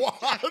your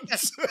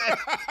quads.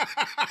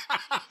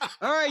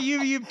 All right,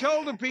 you've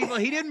told the people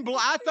he didn't blow.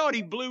 I thought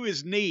he blew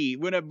his knee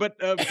but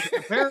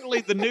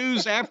apparently the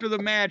news after the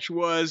match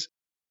was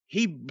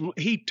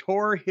he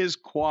tore his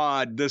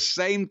quad, the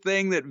same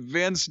thing that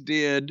Vince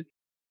did.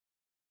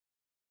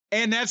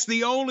 And that's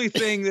the only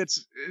thing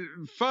that's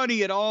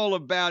funny at all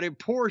about it.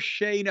 Poor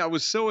Shane. I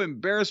was so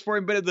embarrassed for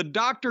him. But the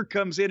doctor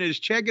comes in and is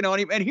checking on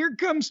him. And here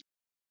comes,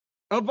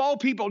 of all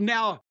people.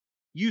 Now,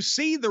 you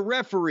see the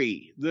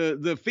referee,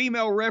 the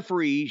female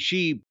referee.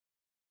 She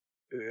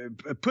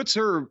puts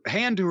her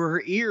hand to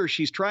her ear.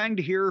 She's trying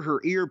to hear her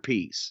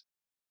earpiece.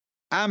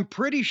 I'm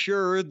pretty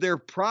sure they're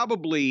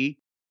probably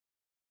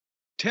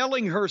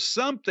telling her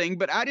something,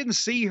 but I didn't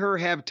see her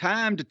have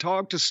time to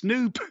talk to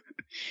Snoop.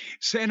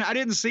 Saying I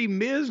didn't see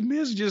Miz.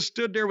 Miz just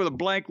stood there with a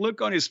blank look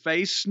on his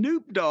face.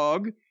 Snoop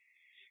Dogg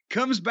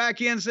comes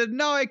back in and said,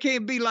 no, it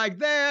can't be like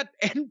that,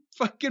 and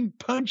fucking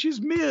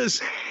punches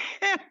Miz.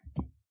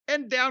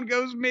 And down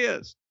goes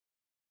Miz.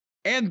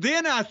 And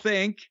then I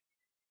think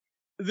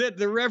that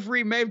the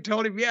referee may have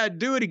told him, yeah,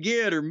 do it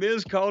again, or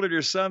Miz called it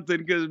or something,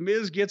 because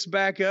Miz gets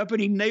back up and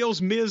he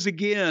nails Miz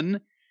again.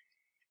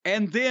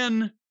 And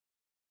then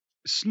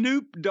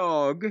Snoop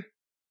Dogg,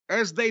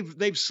 as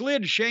they've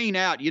slid Shane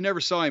out, you never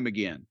saw him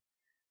again.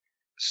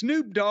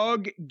 Snoop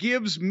Dogg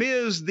gives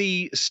Miz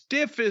the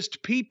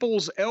stiffest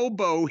people's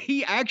elbow.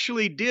 He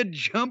actually did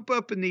jump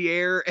up in the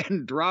air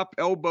and drop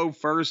elbow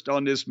first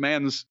on this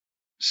man's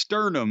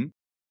sternum.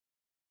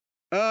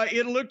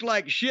 It looked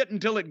like shit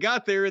until it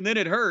got there, and then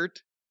it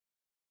hurt.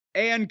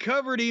 And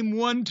covered him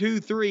 1, 2,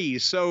 3.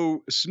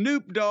 So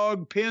Snoop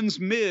Dogg pins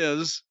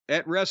Miz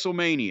at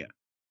WrestleMania.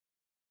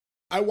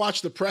 I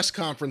watched the press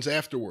conference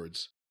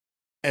afterwards,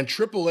 and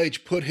Triple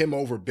H put him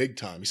over big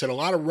time. He said a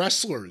lot of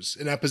wrestlers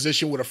in that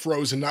position would have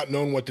frozen, not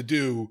known what to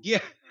do. Yeah,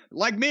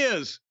 like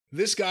Miz.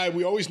 This guy,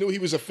 we always knew he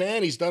was a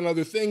fan. He's done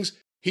other things.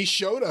 He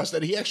showed us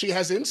that he actually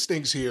has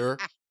instincts here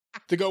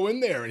to go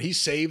in there, and he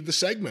saved the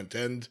segment.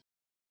 And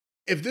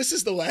if this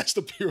is the last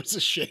appearance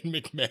of Shane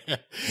McMahon,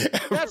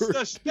 that's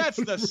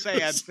the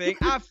sad thing.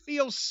 I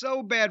feel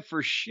so bad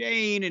for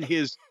Shane, and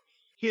his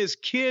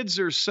kids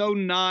are so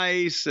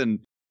nice, and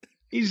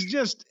he's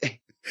just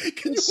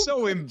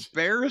so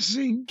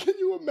embarrassing. Can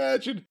you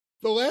imagine?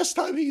 The last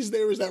time he's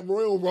there is that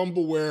Royal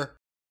Rumble where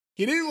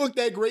he didn't look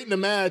that great in the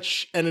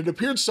match, and it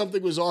appeared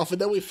something was off,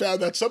 and then we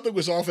found out something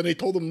was off, and they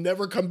told him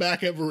never come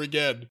back ever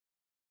again.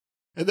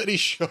 And then he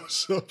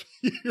shows up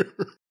here,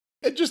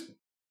 and just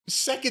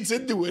seconds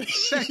into it.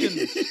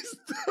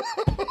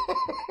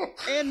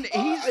 And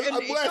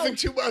I'm laughing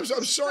too much.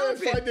 I'm sorry. I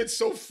find it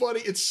so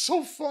funny. It's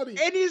so funny.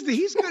 And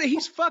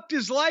he's fucked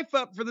his life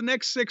up for the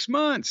next 6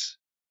 months.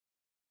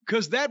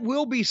 Because that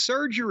will be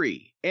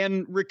surgery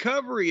and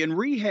recovery and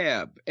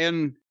rehab.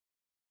 And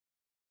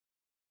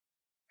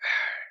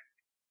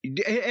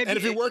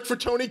if it worked for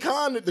Tony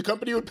Khan, the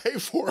company would pay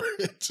for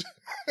it.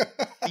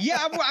 Yeah,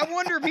 I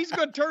wonder if he's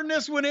going to turn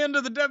this one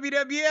into the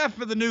WWF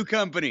for the new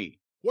company.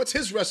 What's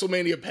his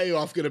WrestleMania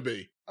payoff going to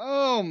be?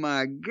 Oh,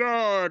 my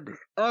God.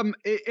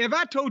 Have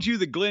I told you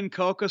the Glenn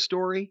Kulka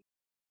story?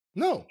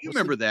 No. You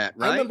remember that,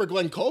 right? I remember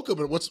Glenn Kulka,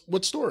 but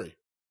what story?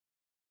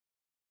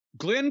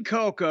 Glenn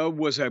Kulka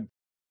was a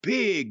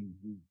big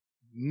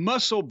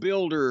muscle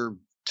builder,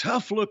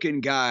 tough looking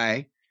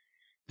guy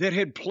that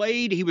had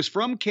played. He was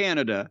from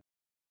Canada,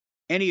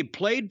 and he had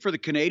played for the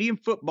Canadian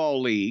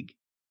Football League,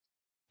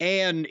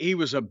 and he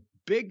was a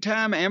big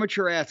time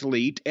amateur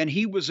athlete, and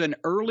he was an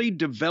early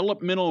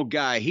developmental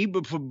guy. He,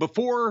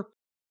 before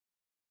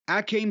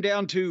I came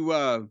down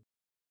to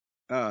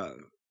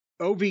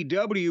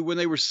OVW, when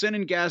they were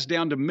sending guys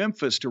down to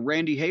Memphis to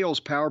Randy Hale's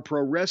Power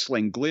Pro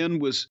Wrestling, Glenn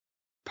was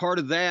part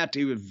of that.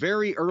 He was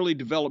very early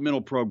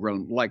developmental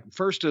program, like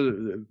first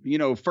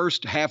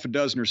half a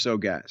dozen or so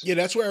guys. Yeah,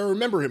 that's where I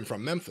remember him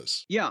from,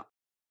 Memphis. Yeah.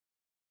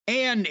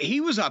 And he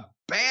was a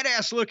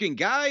badass looking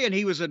guy, and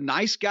he was a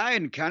nice guy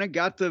and kind of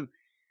got the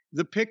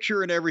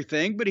picture and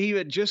everything, but he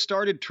had just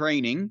started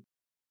training.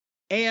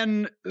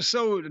 And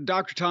so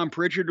Dr. Tom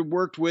Pritchard had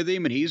worked with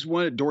him, and he's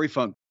one, Dory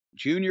Funk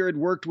Jr. had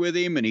worked with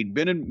him, and he'd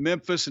been in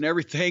Memphis and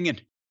everything.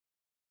 And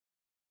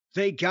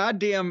I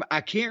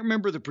can't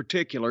remember the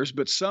particulars,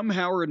 but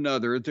somehow or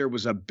another, there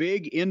was a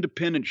big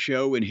independent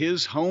show in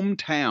his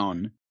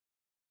hometown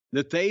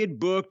that they had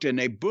booked, and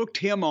they booked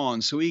him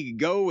on so he could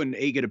go and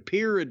he could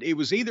appear. It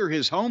was either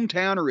his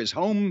hometown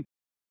or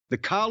the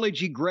college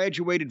he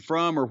graduated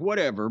from or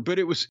whatever, but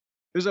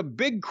there's a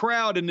big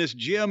crowd in this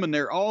gym, and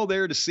they're all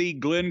there to see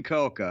Glenn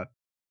Kulka.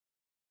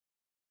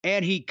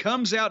 And he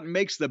comes out and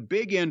makes the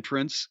big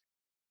entrance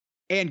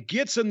and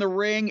gets in the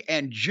ring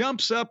and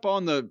jumps up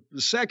on the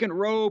second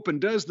rope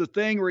and does the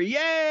thing where,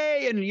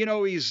 yay! And,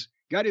 he's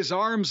got his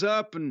arms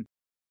up, and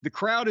the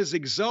crowd is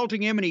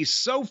exalting him, and he's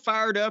so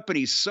fired up, and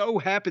he's so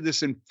happy,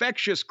 this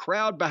infectious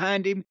crowd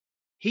behind him.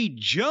 He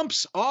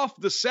jumps off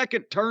the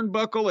second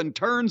turnbuckle and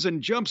turns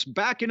and jumps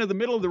back into the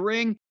middle of the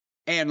ring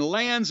and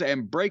lands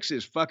and breaks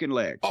his fucking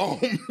leg. Oh,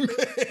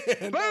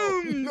 man.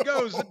 Boom!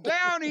 Goes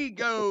down he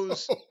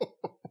goes.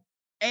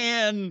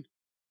 And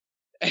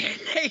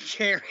they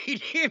carried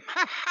him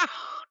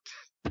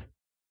out.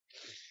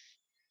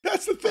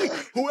 That's the thing.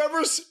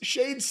 Whoever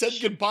Shane said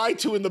goodbye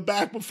to in the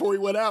back before he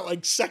went out,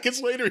 like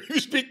seconds later, he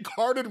was being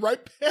carted right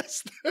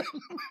past them.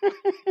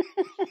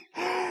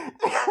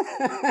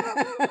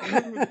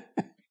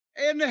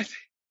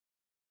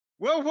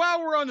 Well, while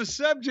we're on the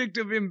subject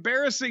of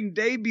embarrassing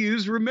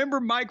debuts,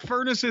 remember Mike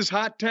Furness's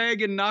hot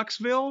tag in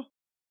Knoxville?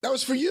 That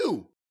was for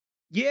you.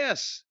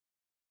 Yes.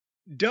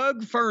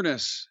 Doug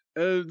Furness,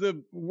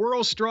 the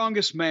world's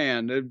strongest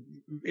man, an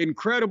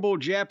incredible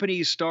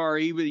Japanese star.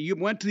 He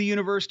went to the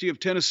University of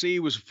Tennessee,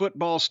 was a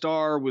football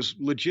star, was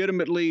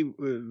legitimately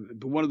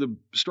one of the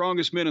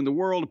strongest men in the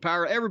world.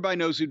 Power. Everybody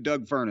knows who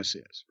Doug Furness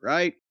is,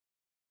 right?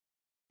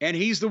 And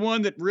he's the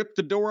one that ripped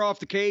the door off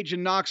the cage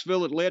in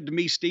Knoxville. It led to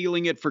me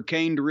stealing it for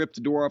Kane to rip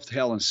the door off the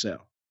Hell in a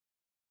Cell.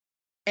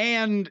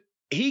 And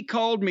he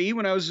called me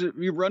when I was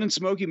running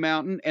Smoky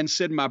Mountain and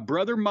said, my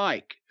brother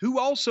Mike, who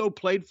also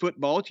played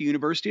football at the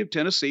University of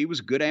Tennessee,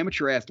 was a good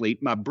amateur athlete.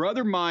 My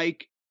brother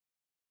Mike,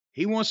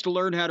 he wants to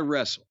learn how to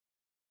wrestle.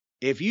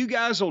 If you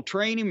guys will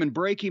train him and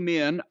break him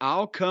in,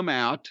 I'll come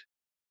out.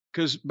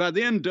 Because by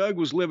then, Doug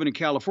was living in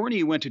California.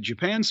 He went to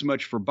Japan so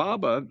much for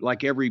Baba,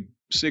 like every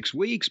 6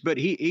 weeks. But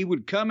he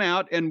would come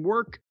out and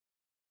work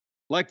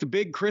like the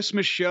big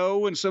Christmas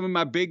show and some of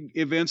my big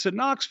events in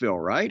Knoxville,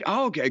 right?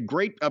 Oh, okay,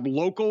 great, a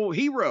local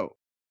hero.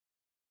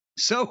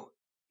 So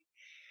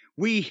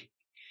we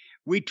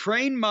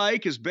trained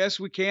Mike as best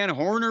we can.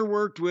 Horner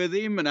worked with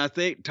him, and I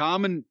think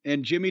Tom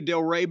and Jimmy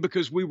Del Rey,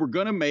 because we were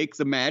going to make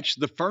the match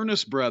the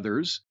Furness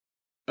brothers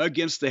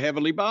against the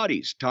Heavenly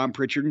Bodies, Tom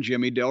Pritchard and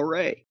Jimmy Del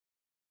Rey.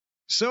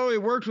 So he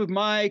worked with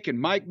Mike, and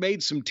Mike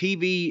made some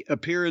TV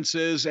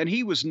appearances, and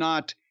he was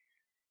not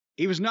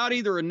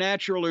either a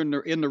natural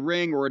in the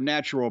ring or a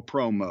natural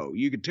promo.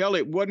 You could tell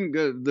it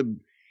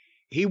wasn't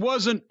he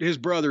wasn't his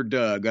brother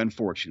Doug,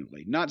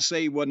 unfortunately. Not to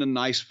say he wasn't a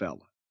nice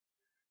fella.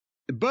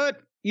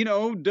 But,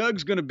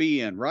 Doug's going to be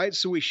in, right?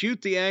 So we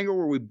shoot the angle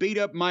where we beat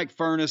up Mike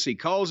Furness. He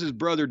calls his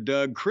brother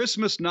Doug.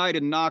 Christmas night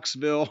in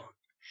Knoxville,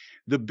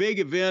 the big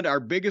event, our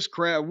biggest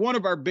crowd, one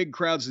of our big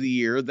crowds of the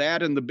year,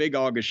 that and the big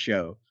August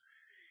show.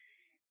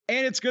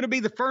 And it's going to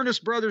be the Furness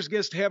brothers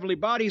against Heavenly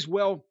Bodies.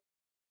 Well,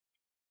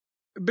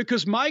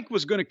 because Mike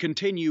was going to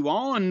continue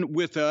on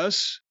with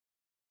us,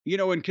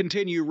 and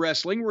continue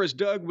wrestling, whereas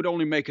Doug would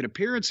only make an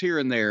appearance here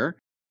and there.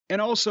 And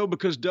also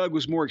because Doug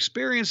was more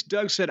experienced,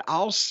 Doug said,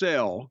 I'll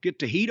sell, get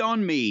the heat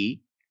on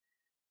me,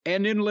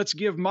 and then let's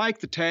give Mike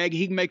the tag.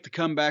 He can make the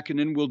comeback, and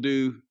then we'll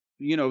do,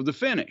 the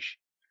finish.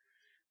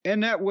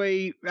 And that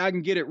way I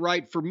can get it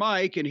right for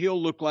Mike, and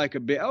he'll look like a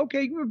bit,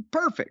 okay,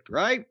 perfect,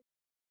 right?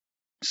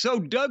 So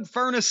Doug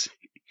Furness,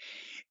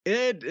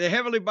 the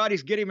Heavenly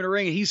Bodies get him in the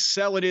ring, and he's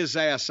selling his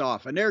ass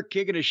off, and they're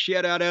kicking the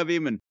shit out of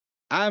him, and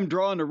I'm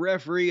drawing the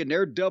referee, and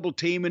they're double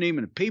teaming him,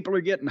 and people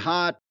are getting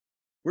hot.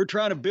 We're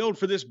trying to build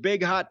for this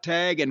big hot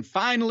tag, and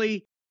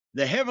finally,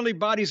 the Heavenly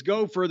Bodies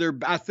go for their.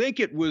 I think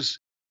it was,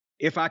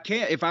 if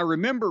I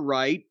remember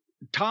right,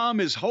 Tom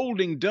is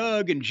holding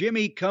Doug, and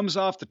Jimmy comes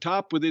off the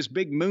top with his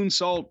big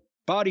moonsault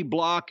body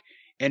block,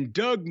 and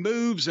Doug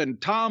moves, and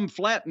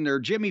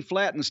Jimmy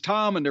flattens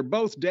Tom, and they're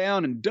both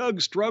down, and Doug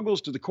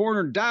struggles to the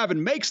corner and dive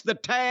and makes the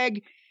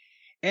tag.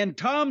 And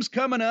Tom's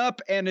coming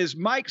up, and as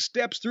Mike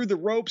steps through the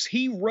ropes,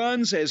 he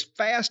runs as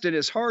fast and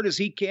as hard as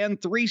he can,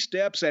 3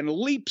 steps, and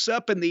leaps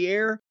up in the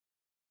air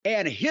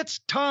and hits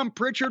Tom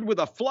Pritchard with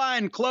a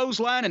flying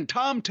clothesline, and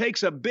Tom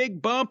takes a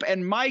big bump,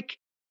 and Mike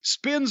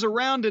spins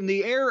around in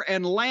the air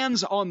and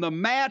lands on the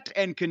mat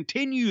and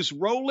continues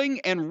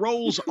rolling and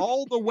rolls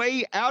all the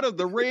way out of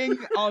the ring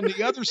on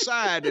the other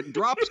side and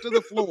drops to the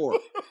floor.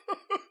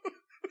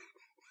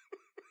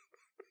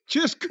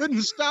 Just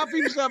couldn't stop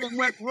himself and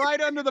went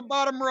right under the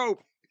bottom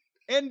rope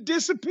and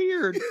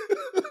disappeared.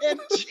 And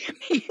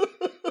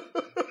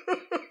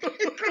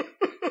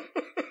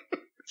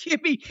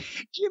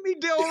Jimmy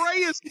Del Rey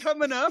is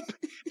coming up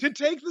to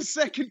take the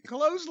second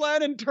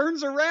clothesline and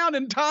turns around,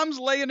 and Tom's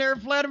laying there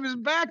flat on his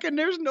back, and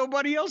there's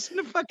nobody else in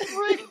the fucking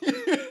ring.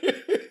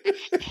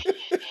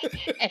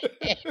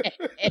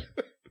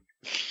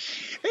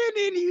 And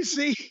then you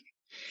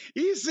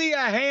see a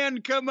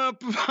hand come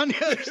up on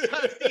the other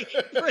side of the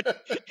apron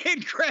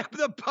and grab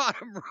the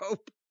bottom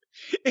rope.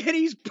 And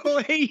he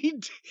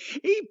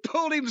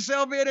pulled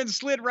himself in and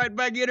slid right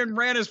back in and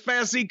ran as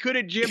fast as he could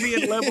at Jimmy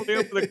and leveled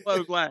him with a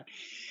clothesline.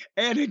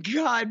 And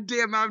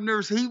goddamn, I've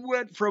never seen. He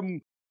went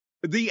from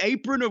the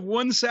apron of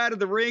one side of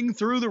the ring,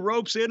 through the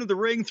ropes into the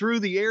ring,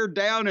 through the air,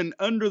 down and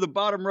under the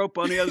bottom rope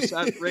on the other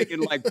side of the ring in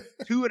like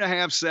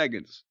 2.5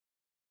 seconds.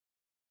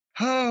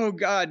 Oh,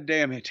 God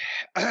damn it.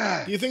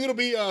 Do you think it'll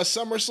be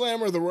SummerSlam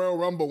or the Royal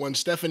Rumble when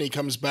Stephanie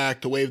comes back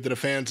to wave to the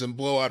fans and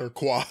blow out her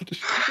quad?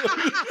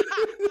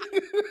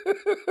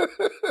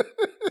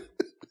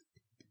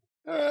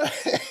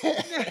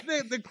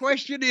 The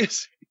question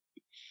is,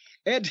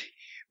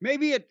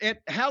 maybe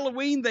at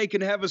Halloween they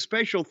can have a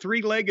special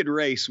 3-legged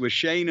race with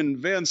Shane and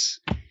Vince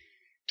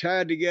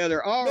tied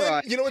together. All Man,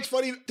 right. you know what's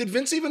funny? Did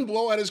Vince even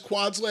blow out his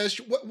quads last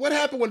year? What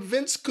happened when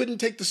Vince couldn't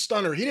take the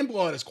stunner? He didn't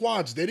blow out his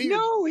quads, did he?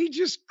 No, he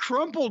just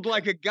crumpled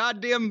like a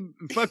goddamn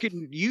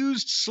fucking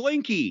used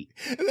slinky.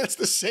 And that's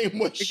the same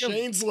way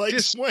Shane's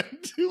legs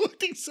went. He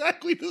looked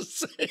exactly the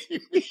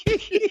same.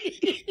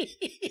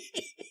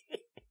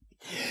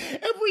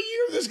 Every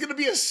year there's going to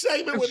be a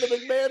segment when the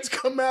McMahons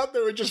come out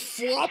there and just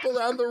flop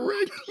around the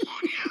ring.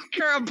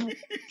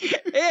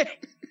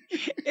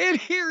 And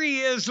here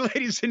he is,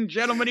 ladies and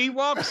gentlemen. He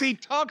walks, he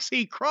talks,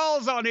 he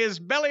crawls on his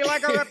belly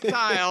like a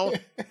reptile.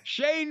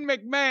 Shane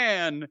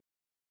McMahon.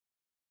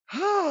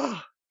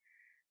 I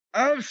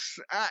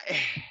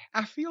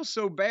feel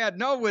so bad.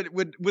 No,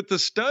 with the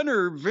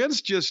stunner,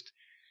 Vince just,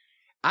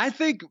 I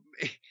think,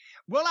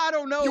 well, I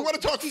don't know. You want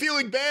to talk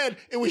feeling bad?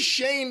 It was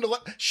Shane.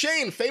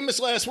 Shane, famous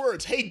last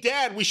words. Hey,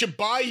 Dad, we should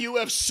buy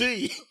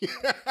UFC.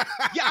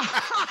 Yeah.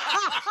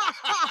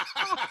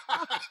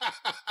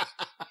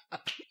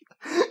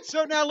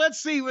 So now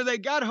let's see when they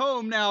got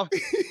home. Now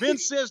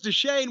Vince says to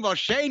Shane, well,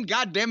 Shane,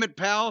 goddammit,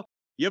 pal,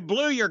 you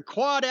blew your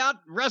quad out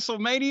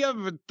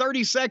WrestleMania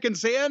 30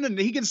 seconds in. And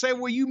he can say,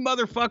 well, you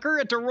motherfucker,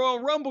 at the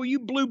Royal Rumble, you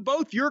blew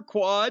both your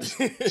quads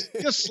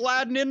just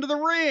sliding into the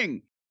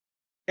ring.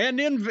 And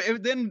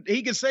then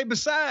he can say,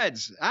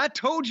 besides, I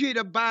told you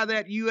to buy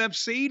that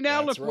UFC.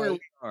 Now That's look right. where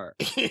we are.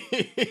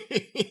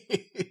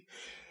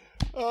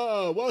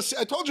 Oh, well, see,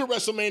 I told you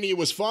WrestleMania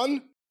was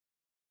fun.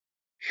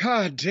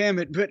 God damn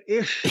it. But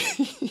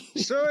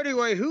so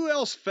anyway, who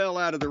else fell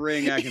out of the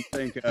ring I can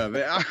think of?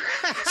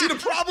 See, the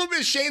problem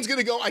is Shane's going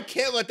to go, I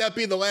can't let that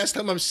be the last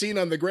time I'm seen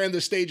on the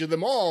grandest stage of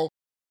them all.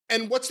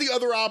 And what's the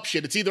other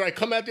option? It's either I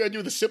come out there and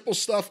do the simple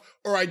stuff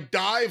or I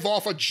dive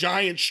off a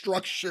giant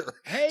structure.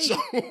 Hey, so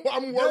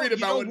I'm worried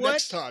about what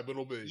next time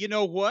it'll be. You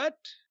know what?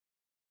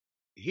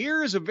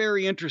 Here's a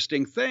very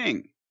interesting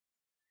thing.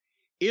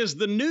 Is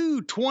the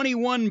new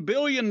 $21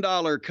 billion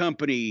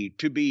company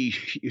to be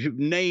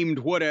named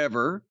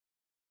whatever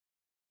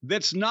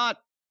that's not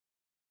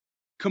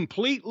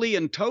completely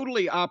and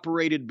totally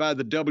operated by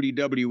the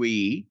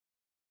WWE,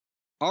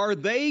 are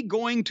they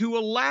going to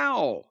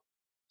allow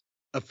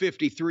a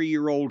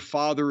 53-year-old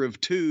father of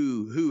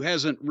two who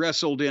hasn't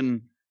wrestled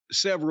in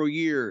several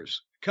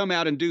years come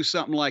out and do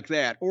something like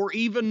that? Or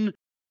even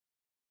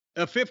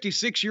a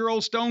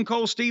 56-year-old Stone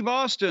Cold Steve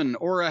Austin,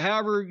 or a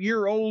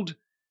however-year-old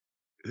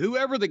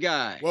whoever the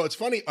guy. Well, it's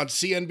funny. On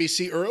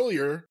CNBC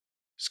earlier,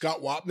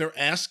 Scott Wapner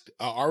asked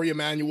Ari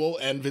Emanuel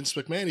and Vince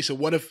McMahon, he said,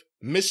 what if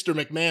Mr.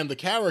 McMahon, the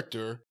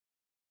character,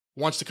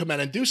 wants to come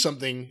out and do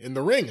something in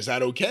the ring? Is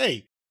that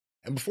okay?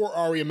 And before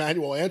Ari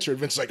Emanuel answered,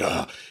 Vince was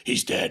like,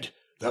 he's dead.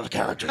 The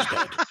character's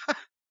dead.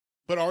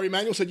 But Ari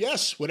Emanuel said,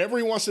 yes, whatever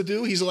he wants to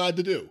do, he's allowed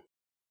to do.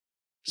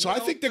 So I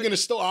think they're going to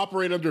still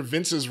operate under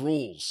Vince's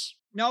rules.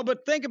 No,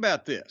 but think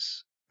about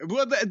this.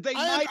 Well,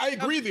 I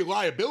agree the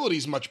liability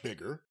is much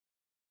bigger.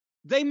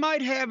 They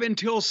might have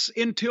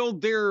until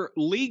their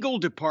legal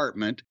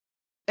department.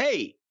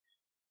 Hey,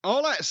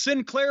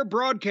 Sinclair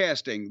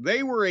Broadcasting,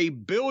 they were a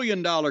 $1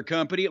 billion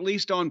company, at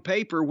least on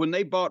paper, when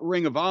they bought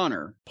Ring of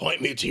Honor.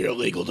 Point me to your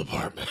legal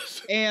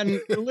department.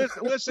 And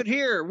listen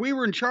here, we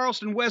were in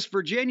Charleston, West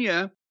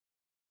Virginia.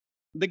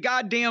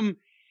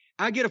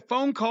 I get a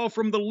phone call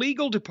from the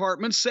legal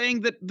department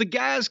saying that the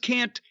guys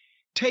can't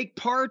take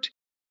part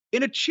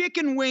in a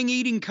chicken wing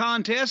eating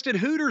contest at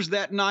Hooters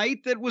that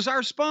night that was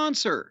our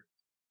sponsor.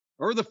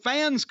 Or the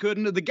fans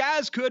couldn't, the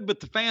guys could, but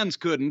the fans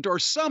couldn't, or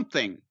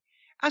something.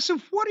 I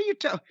said, what are you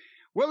talking?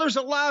 Well, there's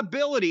a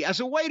liability. I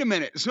said, wait a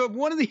minute. So if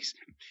one of these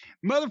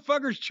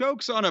motherfuckers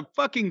chokes on a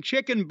fucking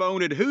chicken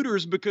bone at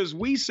Hooters because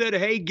we said,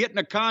 hey, get in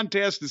a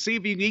contest to see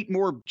if you can eat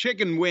more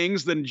chicken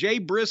wings than Jay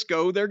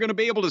Briscoe, they're going to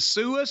be able to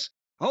sue us?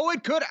 Oh,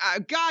 it could.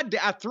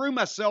 I threw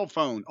my cell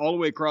phone all the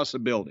way across the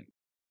building.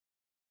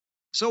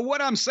 So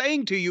what I'm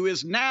saying to you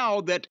is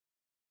now that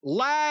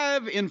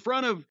live in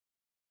front of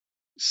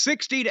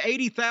 60 to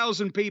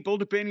 80,000 people,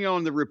 depending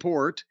on the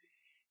report,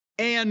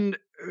 and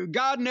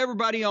God and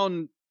everybody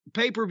on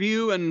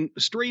pay-per-view and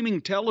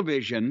streaming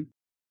television,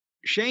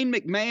 Shane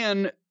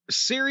McMahon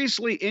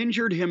seriously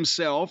injured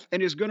himself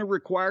and is going to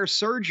require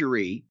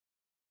surgery.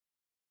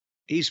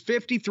 He's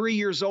 53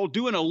 years old,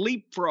 doing a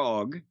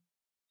leapfrog.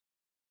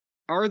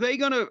 Are they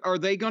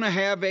gonna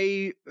have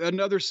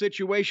another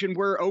situation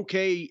where,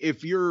 okay,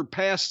 if you're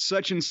past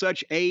such and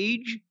such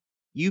age,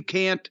 you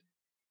can't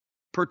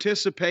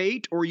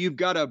participate, or you've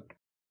got to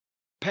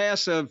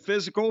pass a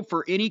physical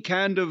for any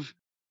kind of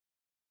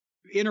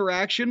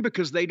interaction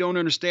because they don't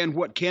understand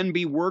what can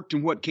be worked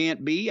and what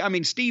can't be? I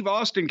mean, Steve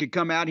Austin could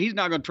come out. He's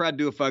not going to try to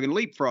do a fucking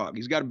leapfrog.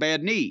 He's got a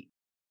bad knee.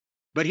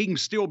 But he can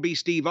still be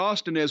Steve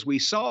Austin, as we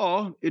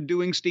saw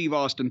doing Steve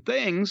Austin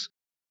things.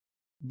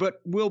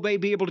 But will they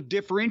be able to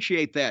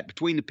differentiate that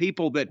between the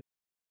people that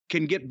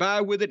can get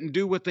by with it and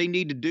do what they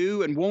need to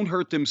do and won't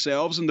hurt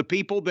themselves, and the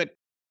people that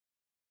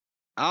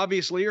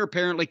obviously or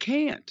apparently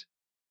can't?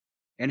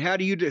 And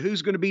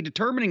who's going to be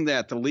determining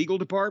that? The legal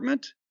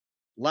department?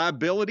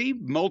 Liability?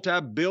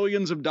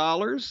 Multi-billions of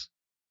dollars?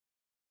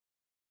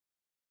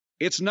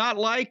 It's not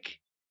like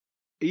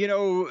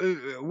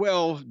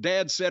well,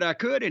 Dad said I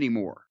could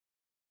anymore.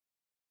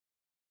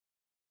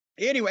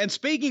 Anyway, and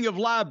speaking of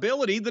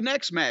liability, the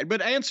next match.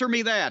 But answer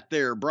me that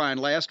there, Brian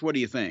Last. What do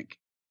you think?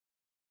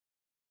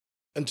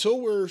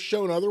 Until we're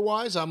shown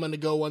otherwise, I'm going to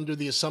go under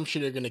the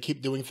assumption they're going to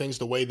keep doing things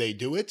the way they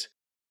do it.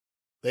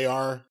 They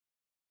are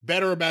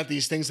better about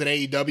these things than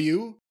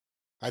AEW.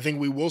 I think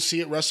we will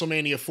see at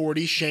WrestleMania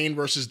 40, Shane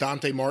versus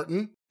Dante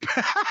Martin.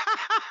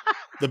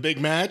 The big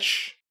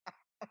match.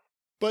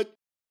 But,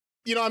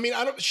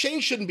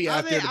 Shane shouldn't be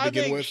out there to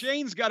begin with.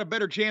 Shane's got a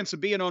better chance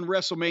of being on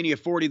WrestleMania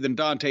 40 than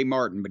Dante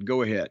Martin, but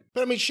go ahead.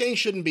 But, Shane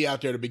shouldn't be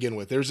out there to begin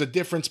with. There's a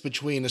difference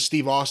between a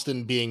Steve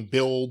Austin being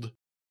billed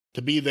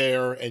to be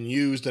there and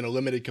used in a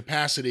limited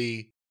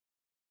capacity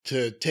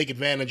to take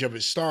advantage of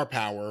his star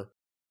power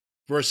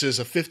versus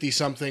a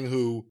 50-something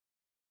who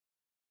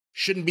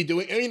shouldn't be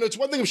doing... it's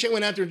one thing if Shane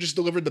went out there and just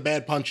delivered the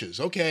bad punches.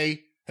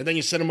 Okay. And then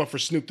you set him up for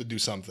Snoop to do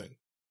something.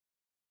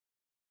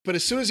 But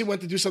as soon as he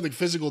went to do something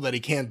physical that he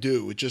can't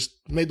do, it just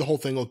made the whole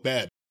thing look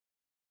bad.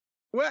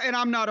 Well, and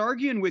I'm not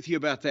arguing with you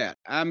about that.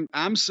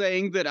 I'm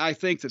saying that I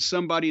think that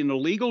somebody in the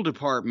legal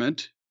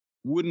department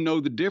wouldn't know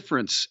the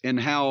difference in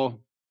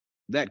how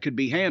that could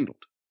be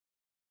handled.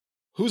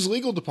 Whose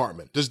legal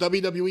department? Does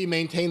WWE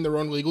maintain their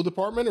own legal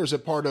department, or is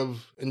it part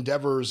of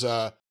Endeavor's...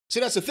 See,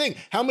 that's the thing.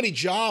 How many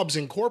jobs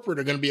in corporate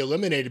are going to be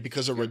eliminated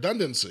because of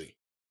redundancy?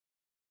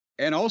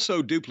 And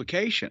also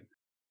duplication.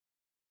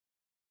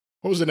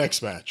 What was the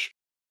next match?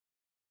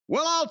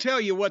 Well, I'll tell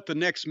you what the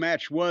next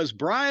match was,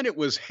 Brian. It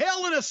was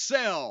Hell in a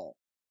Cell.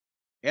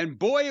 And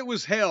boy, it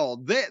was hell.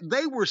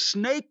 They were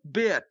snake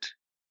bit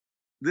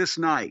this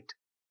night.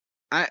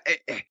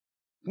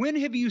 When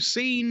have you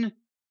seen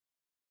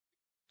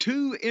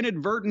two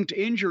inadvertent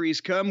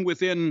injuries come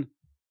within,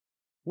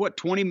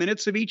 20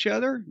 minutes of each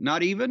other?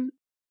 Not even?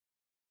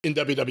 In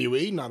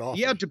WWE? Not often.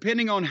 Yeah,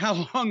 depending on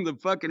how long the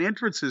fucking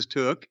entrances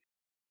took.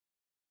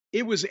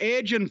 It was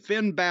Edge and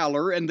Finn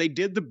Balor, and they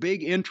did the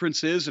big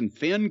entrances, and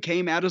Finn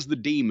came out as the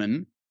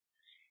demon.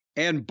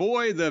 And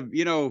boy,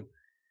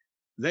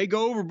 they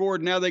go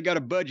overboard now. They got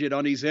a budget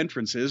on these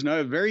entrances.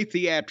 Now, very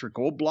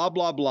theatrical, blah,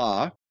 blah,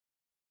 blah.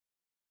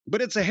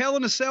 But it's a Hell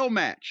in a Cell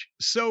match.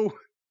 So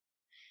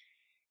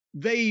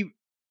they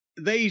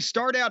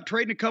start out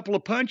trading a couple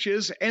of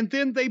punches, and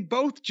then they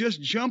both just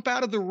jump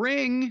out of the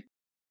ring,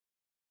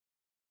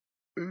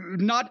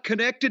 not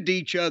connected to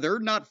each other,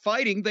 not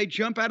fighting. They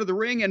jump out of the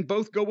ring and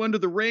both go under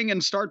the ring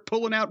and start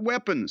pulling out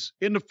weapons.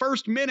 In the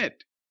first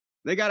minute,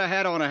 they got a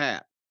hat on a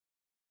hat.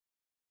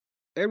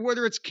 And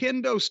whether it's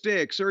kendo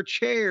sticks or a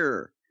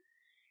chair.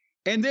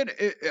 And then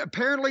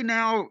apparently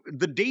now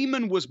the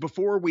demon was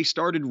before we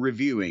started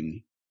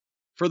reviewing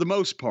for the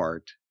most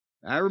part.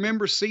 I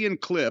remember seeing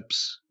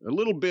clips, a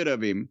little bit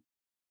of him.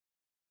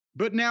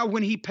 But now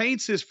when he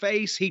paints his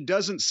face, he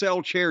doesn't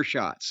sell chair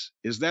shots.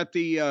 Is that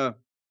the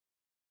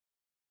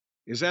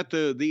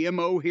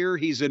MO here?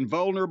 He's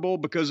invulnerable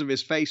because of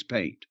his face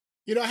paint.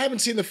 I haven't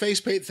seen the face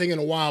paint thing in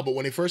a while, but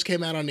when he first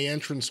came out on the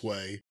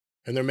entranceway,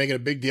 and they're making a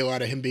big deal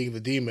out of him being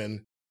the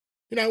demon,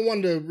 I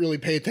wanted to really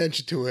pay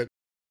attention to it.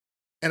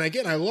 And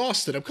again, I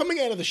lost it. I'm coming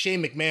out of the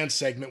Shane McMahon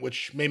segment,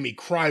 which made me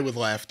cry with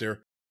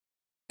laughter.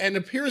 And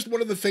it appears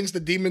one of the things the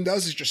demon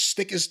does is just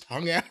stick his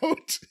tongue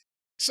out.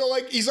 So,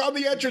 he's on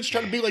the entrance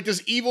trying to be like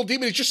this evil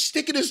demon. He's just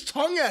sticking his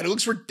tongue out. It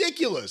looks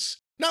ridiculous.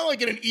 Not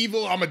like in an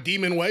evil, I'm a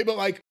demon way, but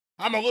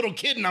I'm a little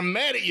kid and I'm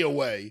mad at you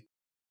way.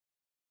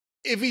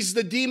 If he's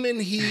the demon,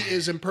 he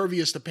is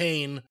impervious to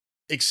pain,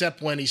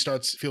 except when he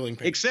starts feeling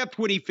pain. Except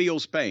when he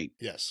feels pain.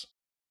 Yes.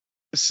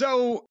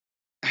 So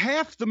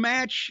half the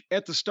match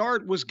at the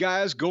start was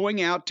guys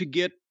going out to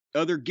get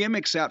other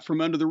gimmicks out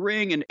from under the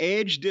ring, and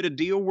Edge did a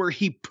deal where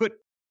he put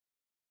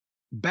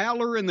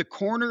Balor in the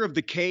corner of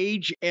the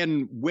cage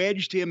and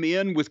wedged him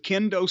in with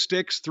kendo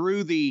sticks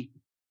through the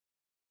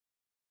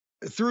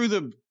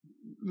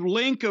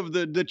link of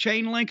the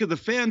chain link of the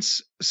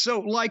fence.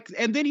 So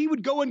and then he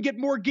would go and get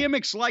more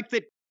gimmicks like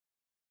that.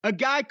 A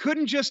guy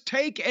couldn't just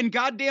take and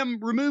goddamn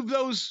remove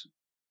those.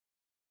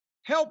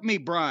 Help me,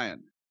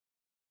 Brian.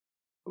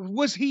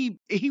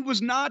 He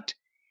was not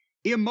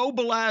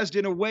immobilized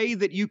in a way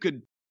that you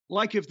could,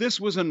 like if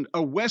this was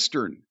a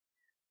Western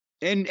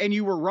and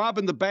you were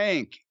robbing the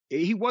bank,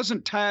 he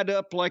wasn't tied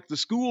up like the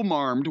school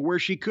marm to where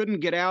she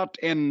couldn't get out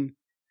and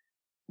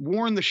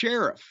warn the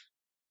sheriff.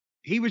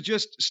 He was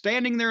just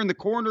standing there in the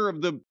corner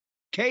of the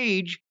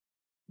cage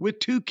with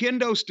two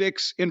kendo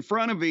sticks in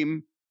front of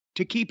him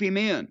to keep him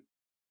in.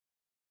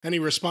 And he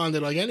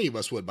responded like any of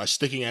us would, by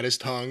sticking out his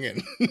tongue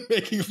and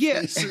making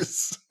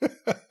faces.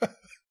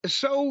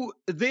 So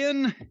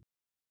then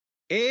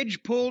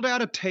Edge pulled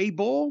out a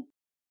table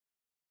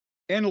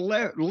and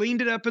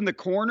leaned it up in the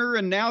corner.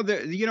 And now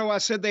I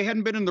said they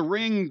hadn't been in the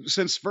ring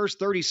since first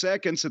 30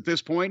 seconds at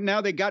this point.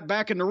 Now they got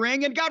back in the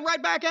ring and got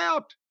right back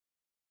out.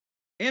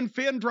 And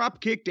Finn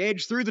drop-kicked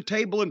Edge through the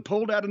table and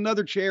pulled out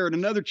another chair and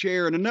another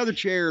chair and another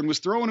chair and was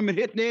throwing him and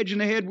hitting Edge in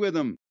the head with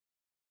him.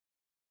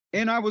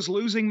 And I was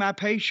losing my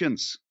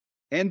patience.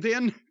 And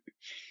then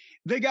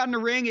they got in the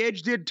ring.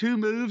 Edge did 2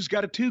 moves,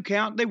 got a 2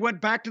 count. They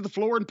went back to the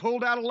floor and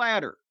pulled out a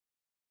ladder.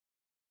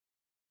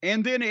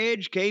 And then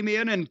Edge came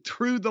in and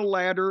threw the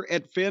ladder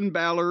at Finn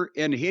Balor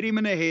and hit him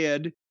in the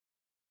head.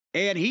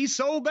 And he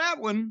sold that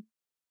one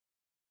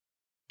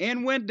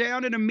and went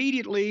down, and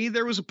immediately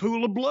there was a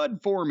pool of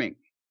blood forming.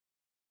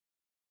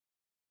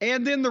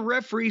 And then the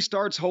referee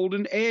starts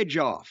holding Edge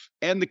off,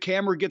 and the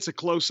camera gets a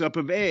close-up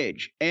of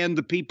Edge, and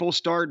the people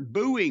start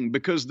booing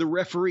because the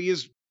referee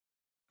is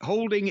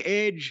holding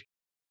Edge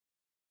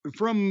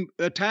from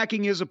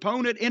attacking his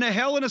opponent in a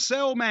Hell in a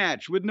Cell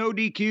match with no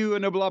DQ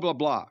and a blah, blah,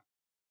 blah.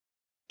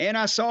 And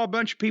I saw a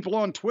bunch of people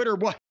on Twitter,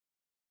 what?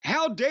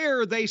 How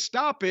dare they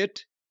stop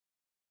it?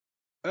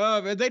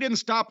 They didn't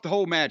stop the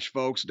whole match,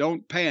 folks.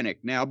 Don't panic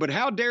now. But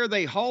how dare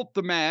they halt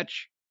the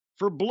match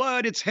for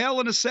blood? It's Hell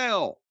in a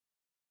Cell.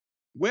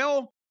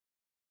 Well,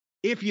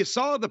 if you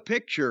saw the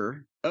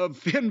picture of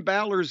Finn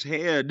Balor's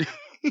head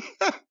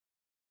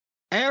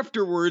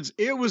afterwards,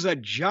 it was a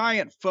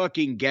giant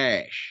fucking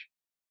gash.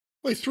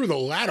 Well, he threw the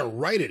ladder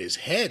right at his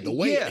head. The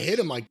way it hit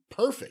him, like,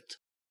 perfect.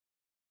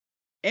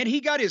 And he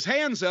got his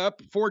hands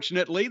up,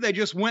 fortunately. They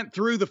just went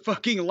through the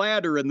fucking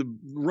ladder and the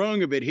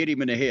rung of it hit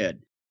him in the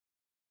head.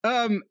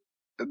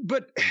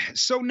 But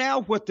so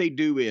now what they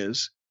do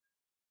is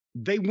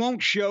they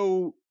won't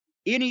show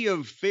any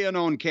of Finn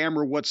on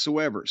camera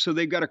whatsoever. So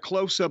they've got a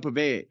close-up of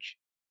Edge.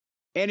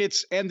 And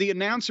the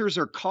announcers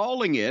are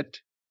calling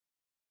it,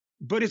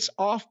 but it's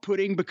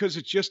off-putting because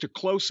it's just a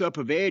close-up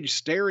of Edge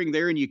staring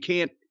there and you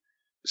can't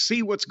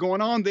see what's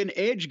going on. Then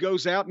Edge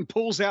goes out and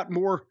pulls out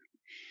more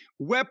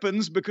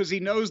weapons because he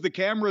knows the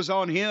camera's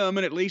on him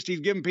and at least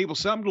he's giving people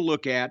something to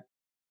look at.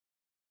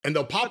 And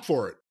they'll pop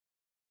for it.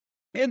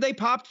 And they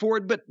popped for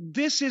it. But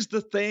this is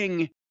the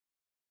thing.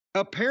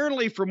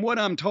 Apparently, from what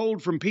I'm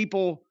told from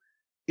people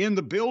in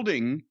the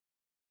building,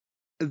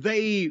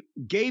 they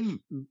gave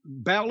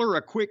Balor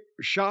a quick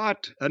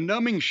shot, a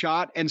numbing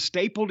shot, and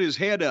stapled his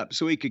head up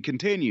so he could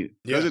continue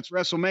because it's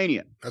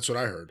WrestleMania. That's what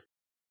I heard.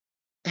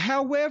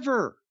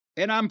 However,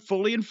 and I'm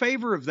fully in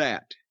favor of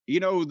that,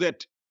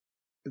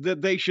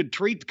 that they should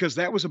treat, because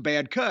that was a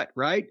bad cut,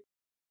 right?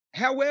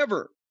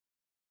 However,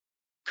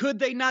 could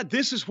they not?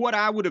 This is what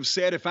I would have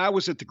said if I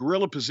was at the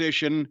gorilla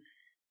position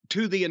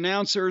to the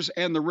announcers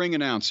and the ring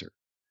announcer.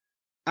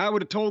 I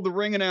would have told the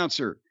ring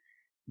announcer,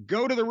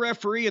 go to the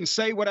referee and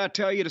say what I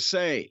tell you to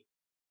say.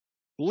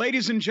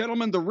 Ladies and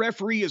gentlemen, the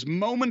referee is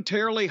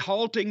momentarily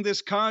halting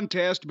this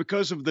contest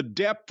because of the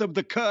depth of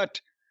the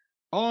cut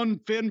on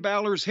Finn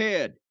Balor's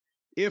head.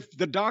 If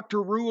the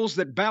doctor rules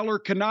that Balor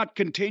cannot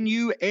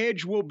continue,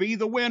 Edge will be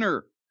the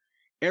winner.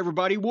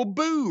 Everybody will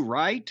boo,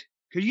 right?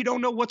 Because you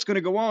don't know what's going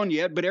to go on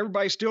yet, but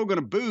everybody's still going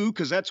to boo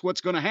because that's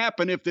what's going to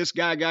happen if this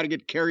guy got to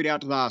get carried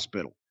out to the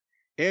hospital.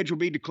 Edge will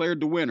be declared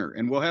the winner,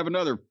 and we'll have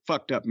another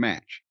fucked up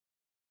match.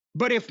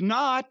 But if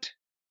not,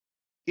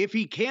 if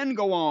he can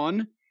go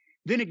on,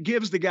 then it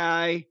gives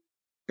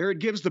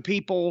the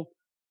people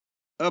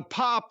a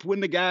pop when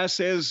the guy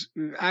says,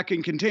 I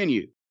can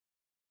continue.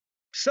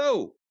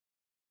 So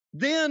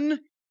then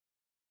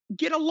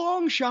get a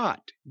long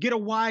shot, get a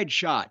wide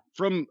shot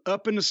from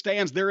up in the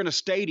stands. They're in a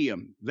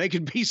stadium. They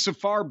could be so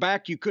far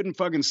back you couldn't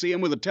fucking see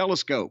them with a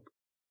telescope.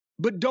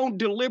 But don't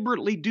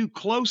deliberately do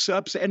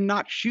close-ups and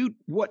not shoot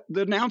what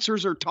the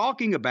announcers are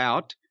talking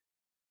about.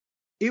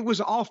 It was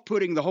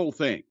off-putting, the whole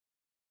thing.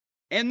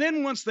 And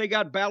then once they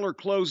got Balor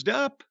closed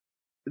up,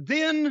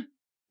 then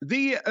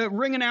the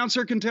ring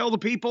announcer can tell the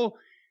people,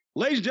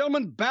 ladies and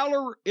gentlemen,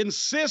 Balor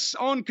insists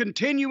on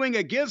continuing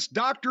against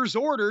doctor's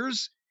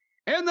orders,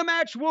 and the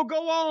match will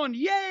go on.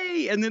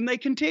 Yay! And then they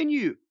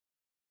continue.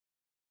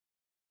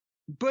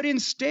 But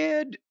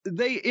instead,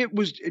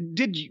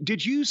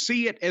 did you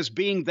see it as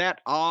being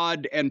that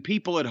odd, and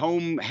people at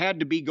home had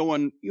to be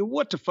going,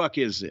 what the fuck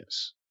is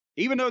this?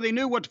 Even though they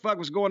knew what the fuck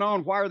was going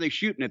on, why are they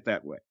shooting it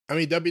that way? I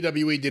mean,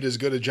 WWE did as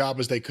good a job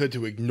as they could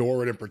to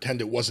ignore it and pretend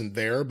it wasn't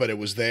there, but it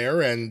was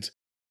there. And,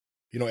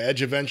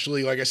 Edge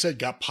eventually, like I said,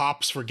 got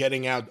pops for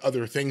getting out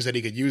other things that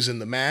he could use in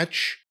the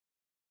match.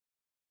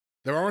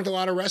 There aren't a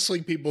lot of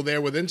wrestling people there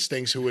with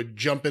instincts who would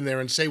jump in there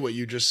and say what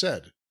you just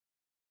said.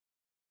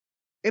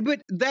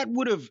 But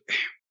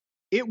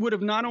it would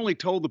have not only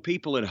told the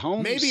people at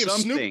home, maybe if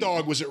Snoop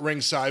Dogg was at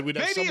ringside, we'd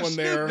have someone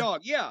there. Maybe Snoop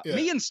Dogg, yeah.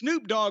 Me and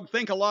Snoop Dogg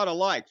think a lot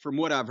alike from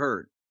what I've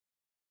heard.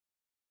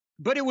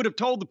 But it would have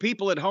told the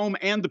people at home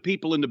and the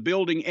people in the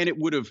building, and it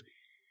would have,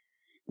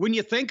 when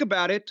you think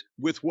about it,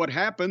 with what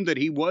happened, that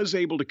he was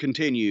able to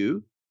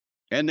continue,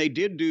 and they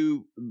did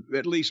do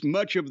at least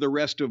much of the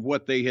rest of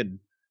what they had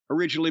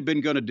originally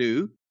been going to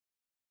do,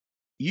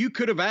 you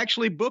could have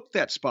actually booked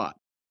that spot.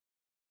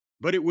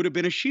 But it would have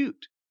been a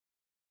shoot.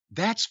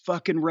 That's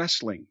fucking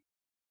wrestling.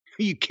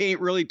 You can't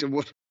really,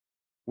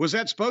 was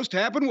that supposed to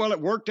happen? Well, it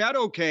worked out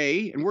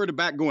okay. And we're at the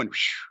back going,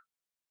 whoosh.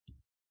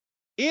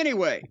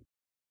 Anyway,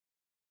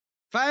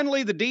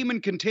 finally, the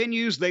demon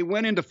continues. They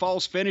went into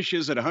false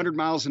finishes at 100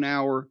 miles an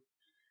hour.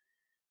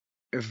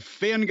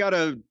 Finn got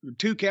a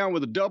 2 count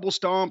with a double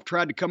stomp,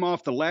 tried to come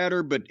off the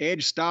ladder, but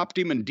Edge stopped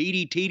him and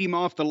DDT'd him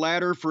off the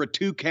ladder for a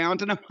 2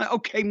 count. And I'm like,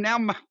 okay, now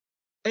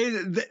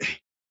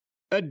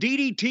a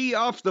DDT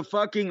off the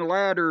fucking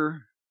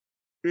ladder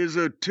is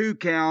a 2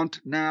 count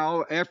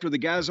now after the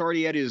guy's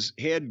already had his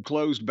head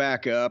closed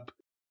back up.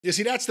 You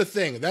see, that's the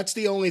thing. That's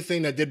the only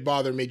thing that did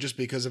bother me, just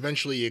because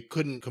eventually you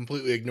couldn't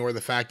completely ignore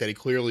the fact that he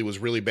clearly was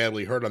really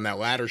badly hurt on that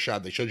ladder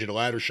shot. They showed you the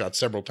ladder shot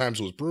several times.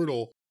 It was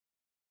brutal.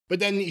 But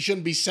then he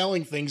shouldn't be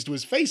selling things to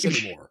his face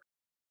anymore.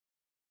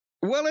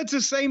 Well, it's the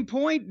same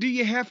point. Do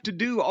you have to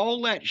do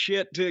all that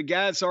shit to a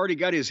guy that's already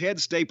got his head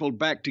stapled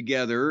back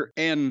together?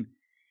 And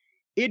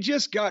it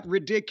just got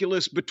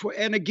ridiculous.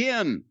 And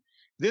again,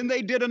 then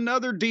they did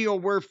another deal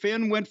where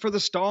Finn went for the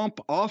stomp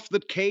off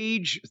the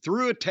cage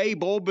through a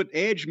table, but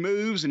Edge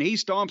moves and he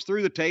stomps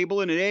through the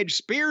table and Edge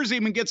spears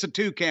him and gets a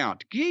 2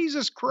 count.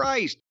 Jesus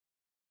Christ.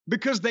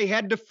 Because they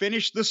had to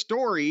finish the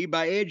story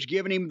by Edge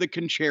giving him the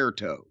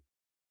concerto.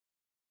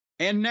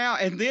 And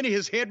then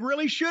his head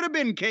really should have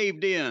been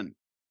caved in.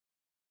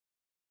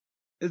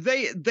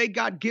 They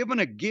got given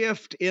a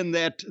gift in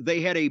that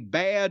they had a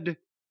bad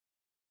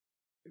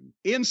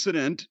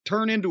incident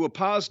turn into a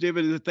positive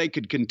and that they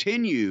could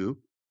continue.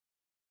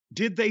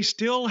 Did they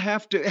still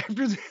have to,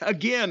 after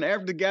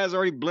the guy's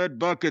already bled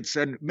buckets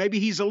and maybe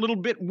he's a little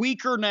bit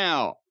weaker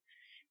now.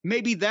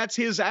 Maybe that's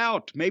his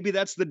out. Maybe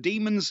that's the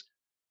Demon's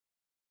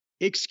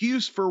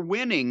excuse for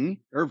winning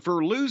or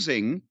for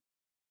losing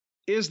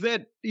is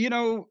that,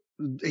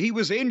 he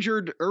was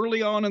injured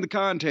early on in the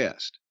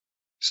contest.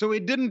 So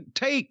it didn't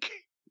take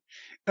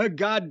a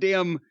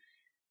goddamn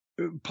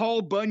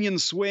Paul Bunyan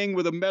swing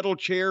with a metal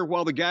chair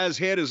while the guy's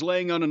head is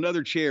laying on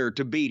another chair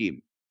to beat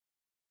him.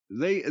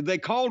 They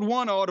called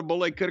one audible.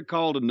 They could have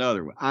called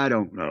another one. I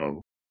don't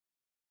know.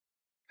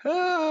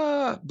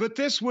 But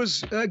this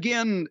was,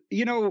 again,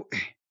 the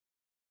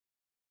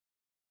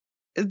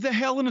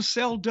Hell in a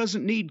Cell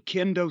doesn't need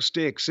kendo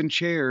sticks and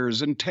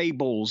chairs and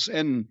tables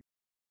and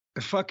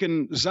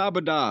fucking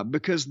Zabada,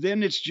 because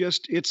then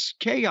it's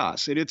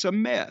chaos and it's a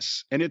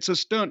mess and it's a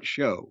stunt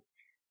show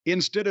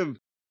instead of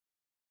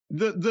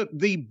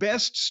the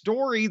best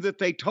story that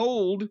they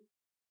told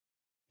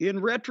in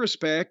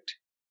retrospect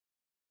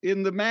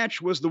in the match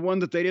was the one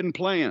that they didn't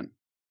plan.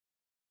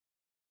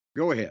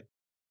 Go ahead.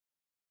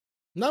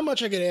 Not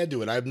much I can add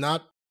to it. I've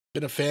not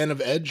been a fan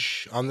of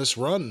Edge on this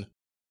run,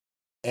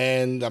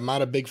 and I'm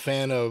not a big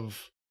fan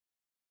of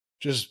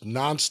just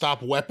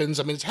nonstop weapons.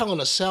 I mean, it's Hell in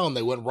a Cell, and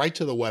they went right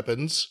to the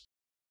weapons.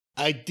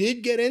 I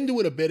did get into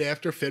it a bit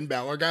after Finn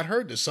Balor got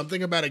hurt. There's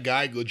something about a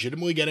guy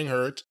legitimately getting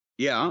hurt.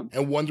 Yeah.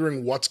 And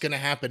wondering what's going to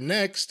happen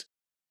next.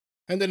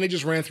 And then they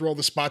just ran through all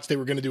the spots they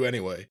were going to do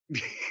anyway.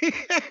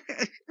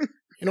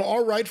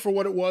 All right for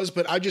what it was,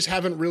 but I just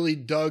haven't really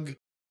dug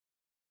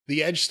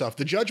the Edge stuff.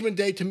 The Judgment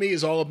Day to me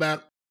is all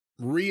about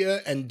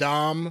Rhea and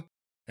Dom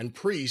and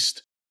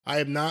Priest. I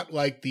have not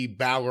liked the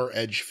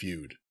Balor-Edge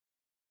feud.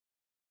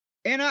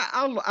 And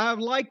I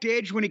liked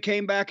Edge when he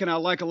came back, and I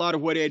like a lot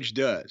of what Edge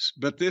does.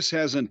 But this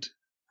hasn't.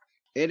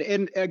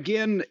 And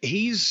again,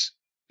 he's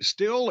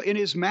still in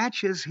his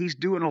matches, he's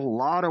doing a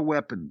lot of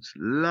weapons.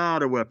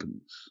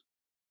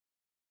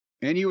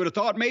 And you would have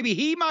thought maybe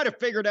he might have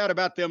figured out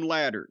about them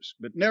ladders.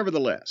 But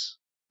nevertheless,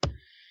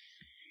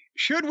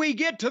 should we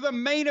get to the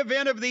main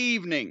event of the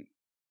evening?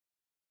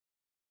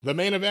 The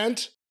main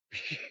event?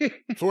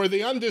 For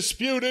the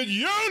undisputed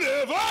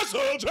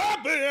Universal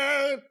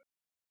Champion!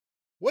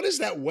 What is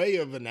that way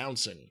of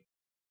announcing?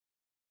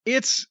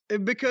 It's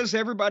because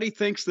everybody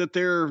thinks that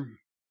they're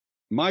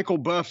Michael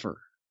Buffer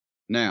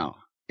now.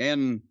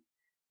 And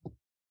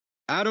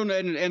I don't know.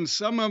 And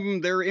some of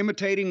them, they're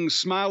imitating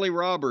Smiley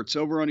Roberts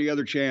over on the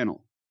other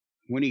channel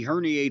when he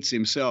herniates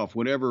himself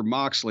whenever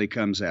Moxley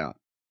comes out.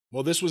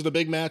 Well, this was the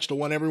big match, the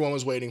one everyone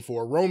was waiting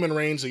for. Roman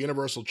Reigns, the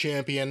Universal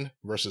Champion,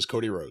 versus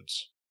Cody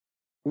Rhodes.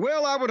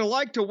 Well, I would have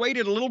liked to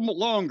waited a little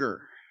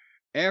longer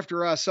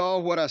after I saw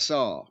what I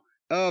saw.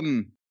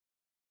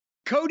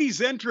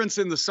 Cody's entrance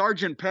in the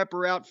Sgt.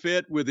 Pepper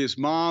outfit with his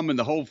mom and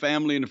the whole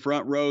family in the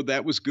front row,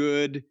 that was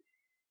good.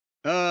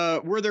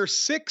 Were there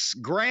 6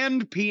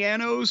 grand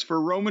pianos for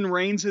Roman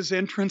Reigns'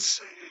 entrance?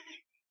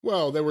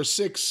 Well, there were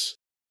 6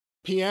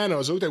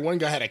 pianos. It looked like one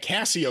guy had a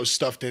Casio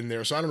stuffed in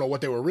there, so I don't know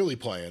what they were really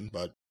playing,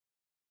 but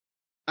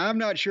I'm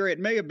not sure. It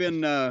may have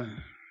been,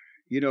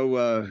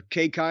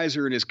 Kay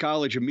Kaiser and his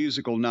College of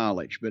Musical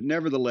Knowledge, but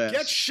nevertheless.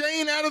 Get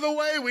Shane out of the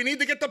way. We need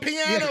to get the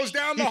pianos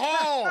down the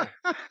hall.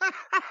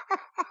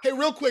 Hey,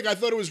 real quick, I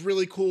thought it was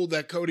really cool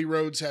that Cody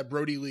Rhodes had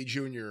Brody Lee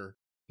Jr.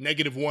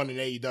 -1 in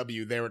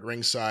AEW there at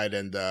ringside,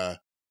 and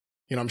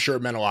I'm sure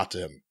it meant a lot to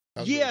him.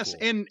 Yes,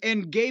 really cool.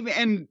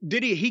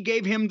 He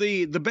gave him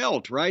the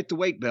belt, right? The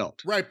weight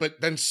belt. Right, but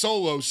then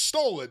Solo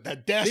stole it.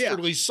 That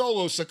dastardly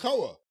Solo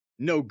Sikoa.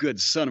 No good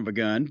son of a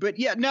gun. But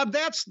yeah, now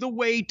that's the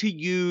way to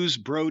use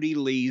Brody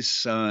Lee's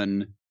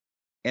son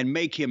and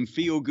make him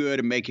feel good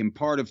and make him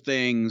part of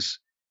things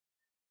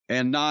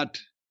and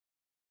not,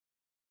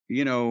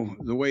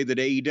 the way that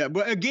AEW.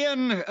 But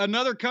again,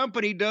 another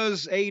company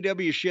does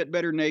AEW shit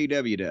better than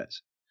AEW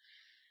does.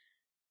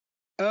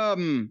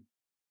 From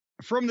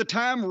the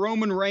time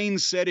Roman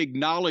Reigns said,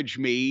 "Acknowledge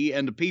me,"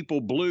 and the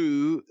people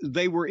blew,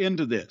 they were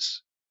into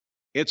this.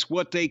 It's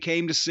what they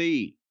came to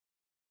see.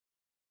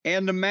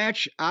 And the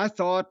match, I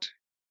thought,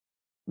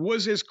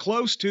 was as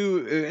close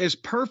to as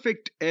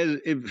perfect as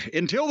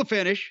until the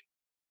finish,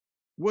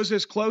 was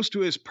as close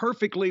to as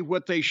perfectly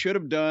what they should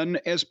have done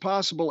as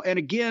possible. And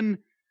again,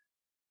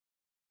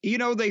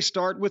 they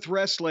start with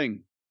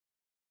wrestling,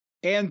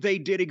 and they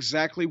did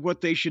exactly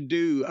what they should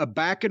do, a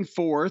back and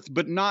forth,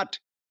 but not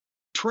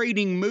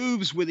trading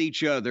moves with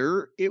each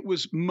other. It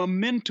was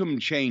momentum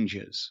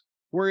changes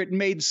where it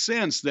made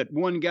sense that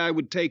one guy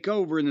would take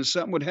over and then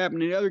something would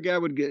happen and the other guy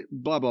would get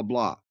blah, blah,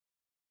 blah.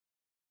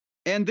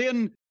 And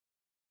then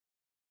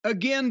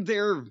again,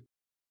 they're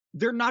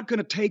not going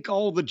to take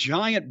all the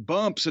giant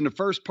bumps in the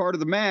first part of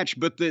the match,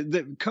 but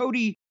the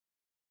Cody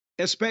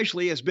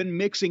especially has been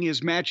mixing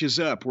his matches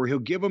up where he'll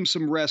give them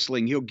some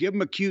wrestling. He'll give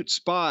them a cute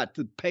spot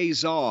that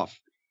pays off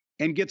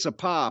and gets a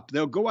pop.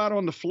 They'll go out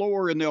on the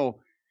floor and they'll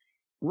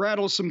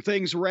rattle some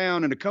things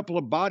around and a couple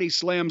of body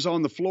slams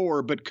on the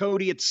floor. But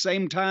Cody at the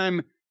same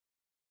time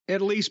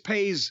at least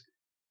pays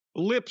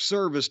lip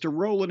service to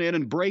rolling in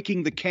and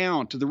breaking the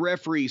count to the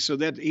referee so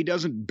that he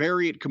doesn't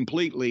bury it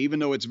completely, even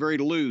though it's very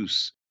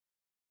loose.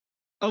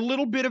 A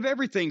little bit of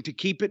everything to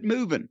keep it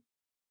moving.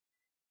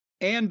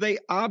 And they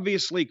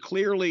obviously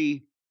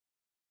clearly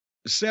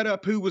set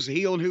up who was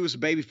heel and who was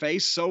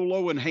babyface.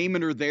 Solo and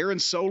Heyman are there,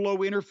 and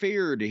Solo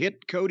interfered,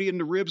 hit Cody in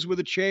the ribs with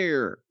a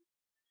chair.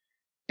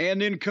 And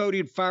then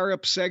Cody would fire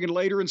up a second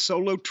later, and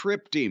Solo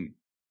tripped him.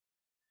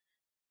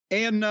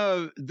 And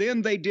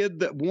then they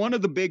did one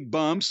of the big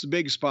bumps, the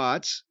big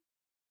spots,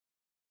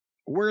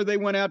 where they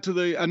went out to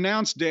the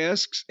announce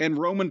desks, and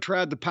Roman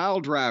tried the pile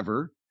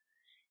driver,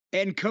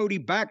 and Cody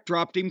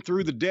backdropped him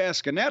through the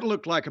desk, and that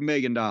looked like $1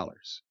 million.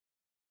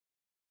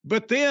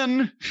 But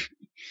then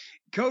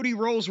Cody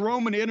rolls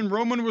Roman in, and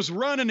Roman was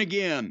running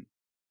again.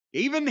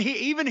 Even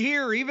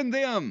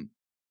them.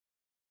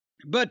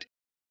 But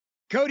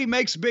Cody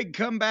makes a big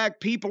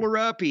comeback. People are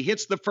up. He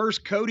hits the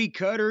first Cody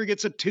cutter,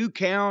 gets a 2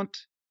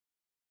 count.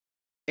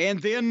 And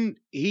then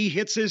he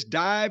hits his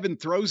dive and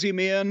throws him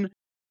in.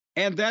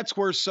 And that's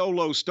where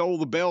Solo stole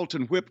the belt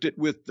and whipped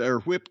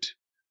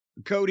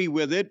Cody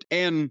with it.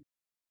 And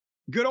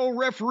good old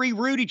referee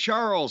Rudy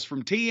Charles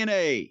from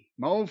TNA,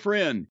 my old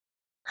friend,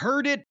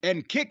 heard it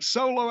and kicked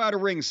Solo out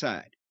of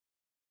ringside.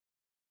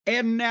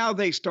 And now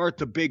they start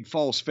the big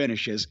false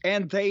finishes,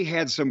 and they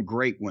had some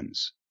great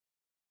ones.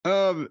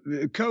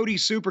 Cody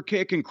super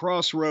kick and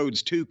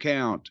crossroads 2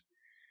 count.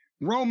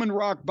 Roman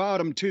rock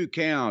bottom 2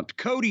 count.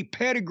 Cody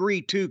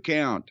pedigree 2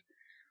 count.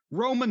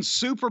 Roman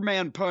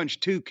Superman punch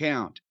 2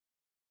 count.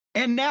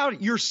 And now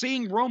you're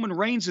seeing Roman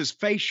Reigns'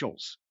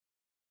 facials.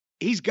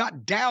 He's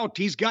got doubt.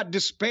 He's got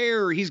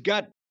despair. He's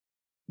got,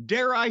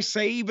 dare I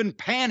say, even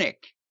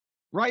panic.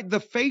 Right? The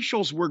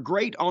facials were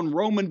great on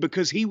Roman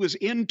because he was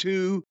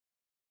into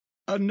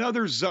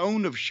another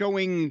zone of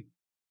showing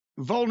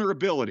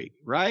vulnerability,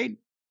 right?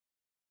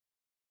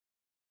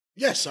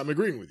 Yes, I'm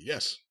agreeing with you.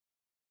 Yes.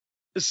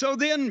 So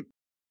then,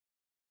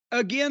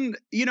 again,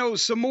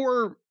 some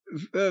more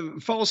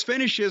false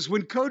finishes.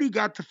 When Cody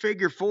got the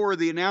figure 4,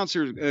 the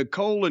announcer,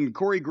 Cole and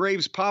Corey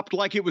Graves, popped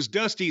like it was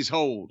Dusty's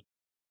hold.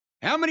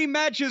 How many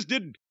matches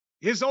did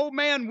his old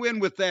man win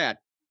with that?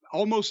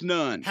 Almost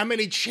none. How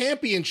many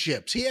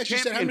championships? He actually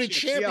said how many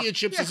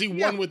championships has he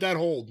won with that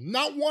hold?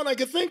 Not one I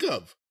could think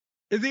of.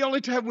 The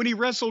only time when he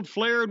wrestled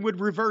Flair and would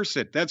reverse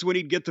it, that's when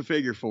he'd get the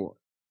figure 4.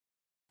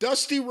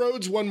 Dusty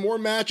Rhodes won more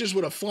matches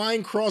with a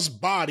flying cross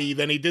body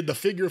than he did the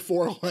figure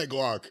 4 leg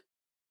lock.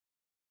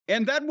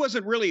 And that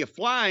wasn't really a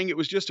flying, it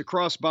was just a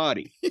cross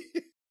body.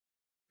 It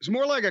was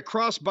more like a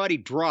cross body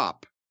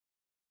drop.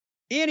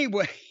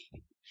 Anyway,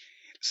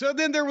 so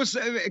then there was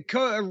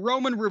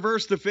Roman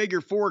reversed the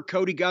figure 4.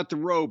 Cody got the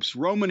ropes.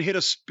 Roman hit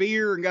a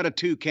spear and got a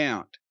 2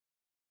 count.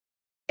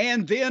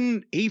 And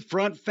then he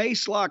front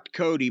face locked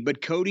Cody,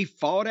 but Cody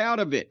fought out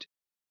of it.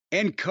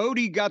 And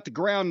Cody got the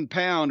ground and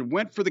pound,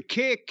 went for the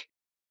kick,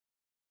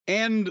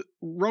 and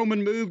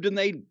Roman moved and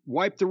they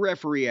wiped the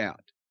referee out.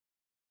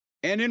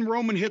 And then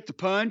Roman hit the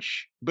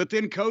punch, but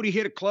then Cody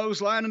hit a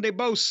clothesline and they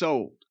both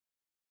sold.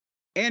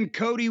 And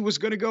Cody was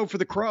going to go for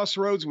the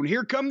crossroads when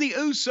here come the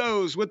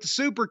Usos with the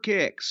super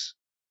kicks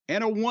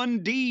and a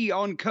 1D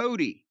on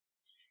Cody.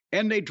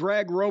 And they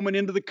drag Roman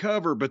into the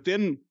cover. But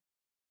then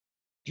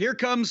here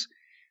comes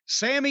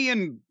Sammy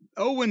and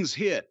Owens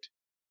hit.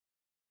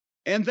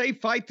 And they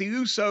fight the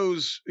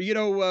Usos,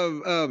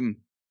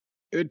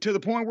 to the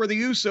point where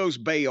the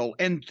Usos bail.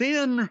 And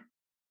then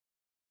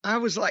I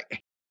was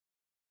like,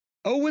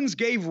 Owens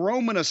gave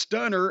Roman a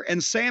stunner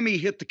and Sammy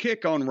hit the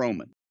kick on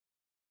Roman.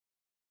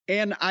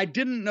 And I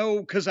didn't know,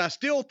 because I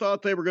still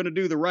thought they were going to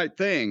do the right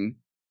thing.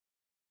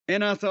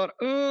 And I thought,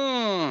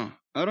 I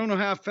don't know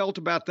how I felt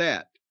about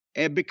that.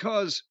 And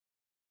because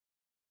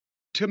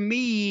to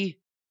me,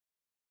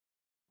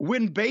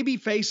 when baby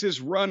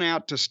faces run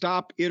out to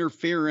stop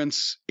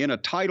interference in a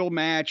title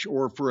match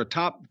or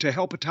to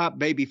help a top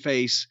baby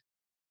face,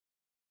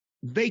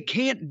 they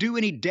can't do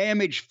any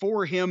damage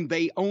for him.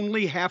 They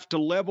only have to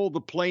level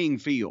the playing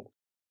field.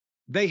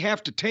 They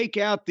have to take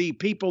out the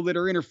people that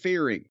are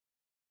interfering.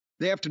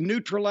 They have to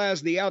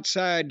neutralize the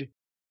outside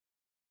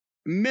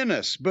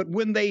menace. But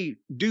when they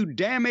do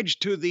damage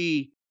to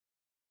the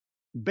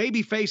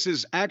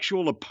babyface's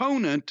actual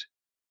opponent,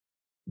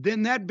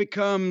 then that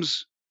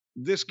becomes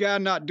this guy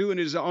not doing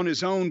it on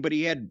his own, but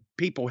he had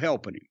people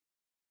helping him.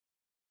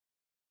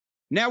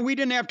 Now, we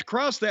didn't have to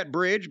cross that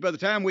bridge by the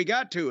time we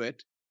got to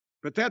it,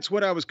 but that's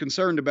what I was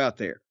concerned about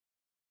there.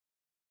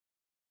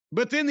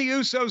 But then the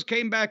Usos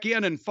came back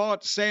in and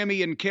fought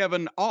Sammy and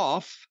Kevin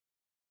off.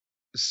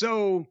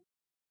 So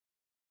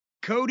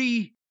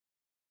Cody,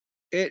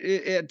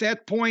 at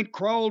that point,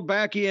 crawled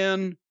back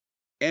in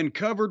and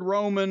covered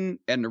Roman,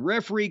 and the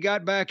referee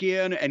got back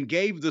in and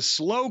gave the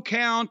slow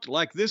count,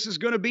 like this is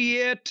going to be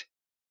it.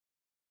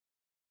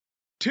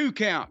 2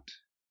 count,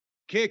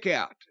 kick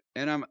out.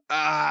 And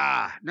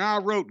now I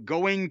wrote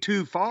going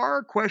too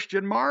far, ?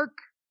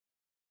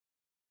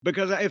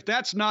 Because if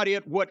that's not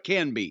it, what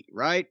can be,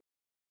 right?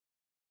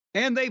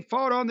 And they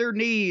fought on their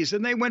knees,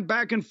 and they went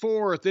back and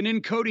forth, and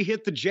then Cody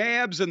hit the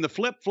jabs and the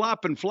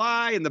flip-flop and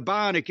fly and the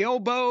bionic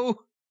elbow,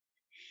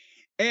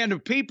 and the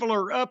people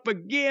are up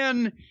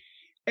again,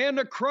 and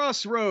a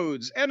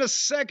crossroads, and a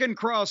second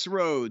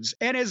crossroads,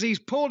 and as he's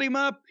pulled him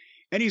up,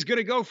 and he's going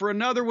to go for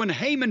another one,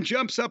 Heyman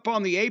jumps up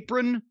on the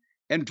apron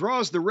and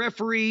draws the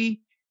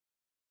referee,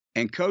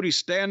 and Cody's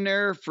standing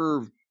there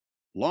for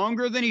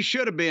longer than he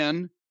should have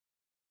been.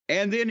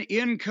 And then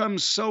in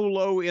comes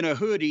Solo in a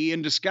hoodie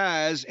in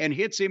disguise and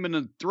hits him in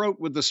the throat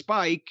with the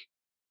spike.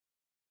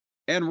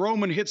 And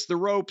Roman hits the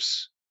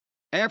ropes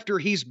after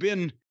he's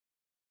been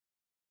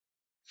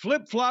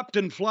flip-flopped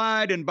and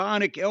flied and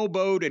bionic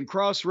elbowed and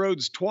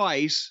crossroads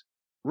twice.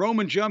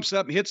 Roman jumps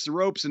up, hits the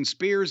ropes, and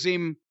spears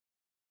him.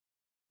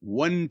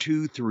 1,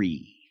 2,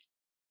 3.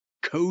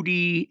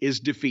 Cody is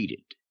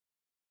defeated.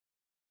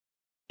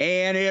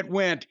 And it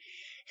went,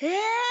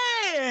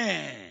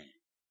 hey!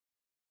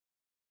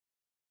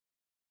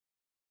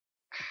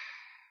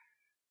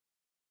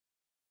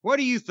 What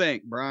do you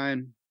think,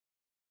 Brian?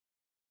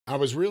 I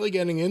was really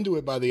getting into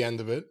it by the end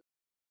of it.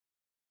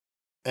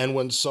 And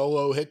when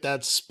Solo hit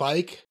that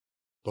spike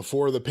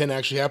before the pin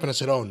actually happened, I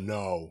said, oh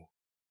no.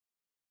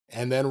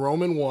 And then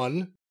Roman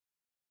won.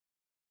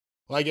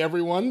 Like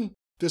everyone,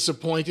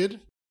 disappointed,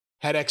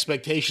 had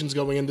expectations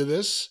going into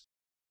this.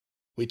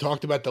 We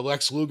talked about the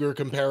Lex Luger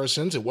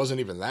comparisons. It wasn't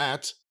even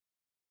that.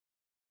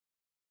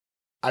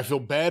 I feel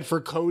bad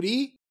for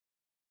Cody.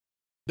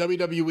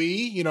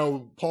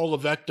 WWE, Paul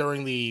Levesque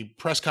during the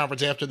press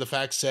conference after the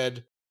fact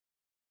said,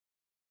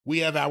 we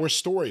have our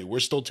story. We're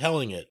still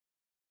telling it.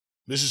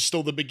 This is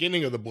still the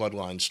beginning of the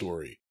Bloodline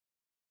story.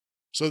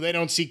 So they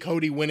don't see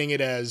Cody winning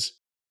it as,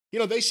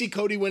 they see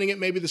Cody winning it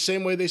maybe the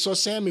same way they saw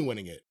Sammy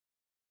winning it.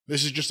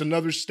 This is just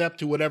another step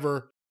to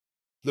whatever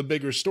the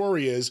bigger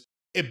story is.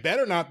 It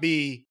better not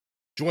be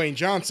Dwayne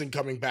Johnson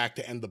coming back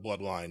to end the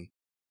Bloodline.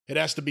 It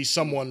has to be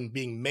someone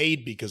being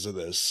made because of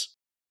this.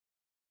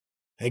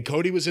 And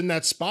Cody was in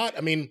that spot.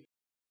 I mean,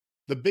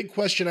 the big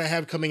question I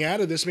have coming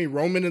out of this,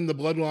 Roman and the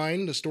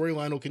Bloodline, the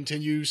storyline will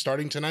continue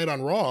starting tonight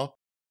on Raw.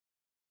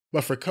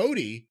 But for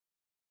Cody,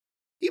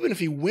 even if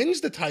he wins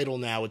the title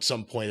now at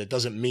some point, it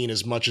doesn't mean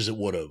as much as it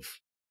would have.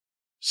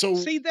 So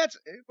see,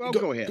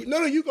 go ahead.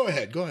 No, you go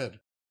ahead. Go ahead.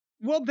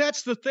 Well,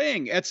 that's the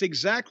thing. That's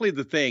exactly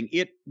the thing.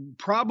 It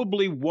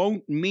probably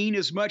won't mean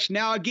as much.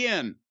 Now,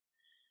 again,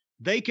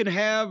 they can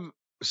have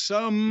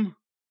some,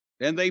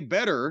 and they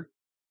better,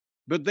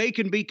 but they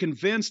can be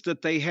convinced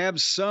that they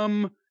have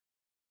some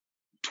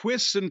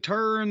twists and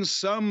turns,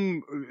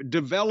 some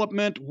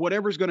development,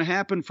 whatever's going to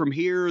happen from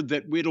here,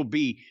 that it'll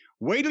be,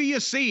 wait till you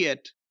see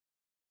it,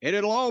 and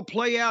it'll all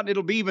play out, and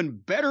it'll be even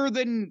better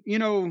than,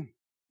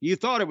 you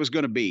thought it was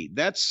going to be.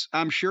 That's,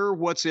 I'm sure,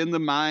 what's in the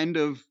mind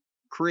of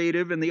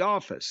creative in the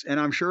office. And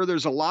I'm sure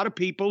there's a lot of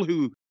people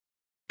who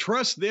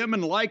trust them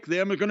and like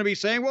them are going to be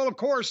saying, well, of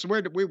course, they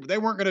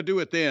weren't going to do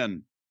it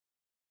then.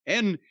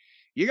 And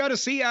you got to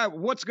see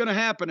what's going to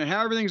happen and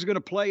how everything's going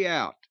to play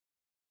out.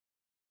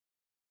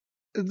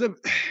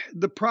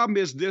 The problem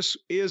is this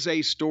is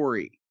a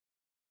story.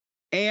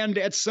 And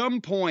at some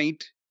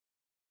point,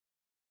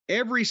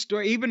 every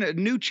story, even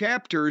new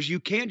chapters, you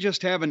can't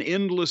just have an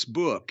endless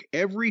book.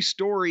 Every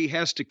story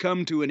has to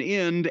come to an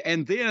end,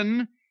 and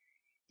then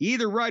you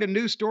either write a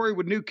new story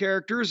with new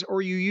characters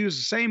or you use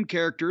the same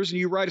characters and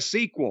you write a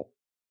sequel.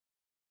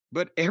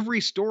 But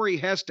every story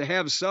has to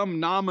have some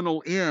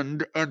nominal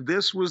end, and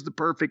this was the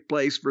perfect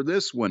place for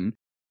this one.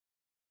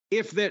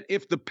 If the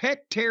pec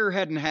tear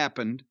hadn't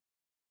happened,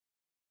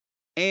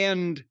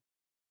 and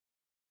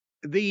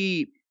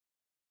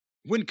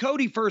when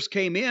Cody first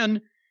came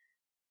in,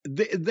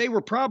 they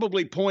were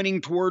probably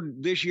pointing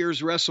toward this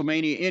year's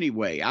WrestleMania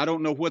anyway. I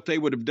don't know what they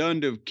would have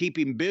done to keep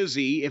him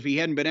busy if he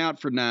hadn't been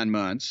out for 9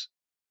 months.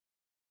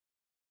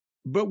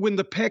 But when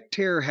the pec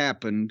tear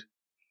happened,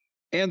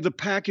 and the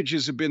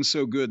packages have been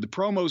so good, the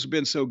promos have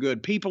been so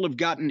good, people have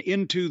gotten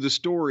into the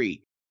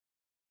story.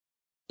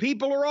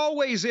 People are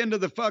always into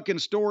the fucking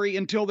story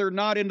until they're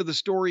not into the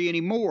story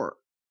anymore.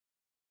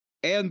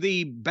 And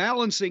the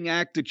balancing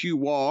act that you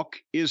walk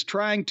is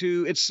it's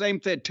the same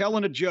thing,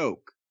 telling a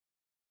joke.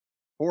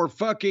 Or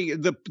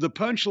fucking, the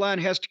punchline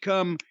has to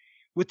come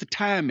with the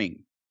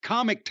timing,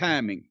 comic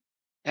timing,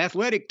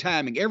 athletic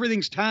timing,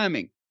 everything's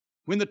timing.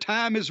 when the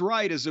time is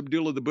right, as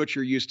Abdullah the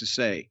Butcher used to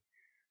say.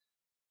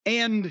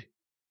 And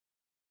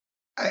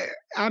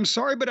I'm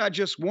sorry, but I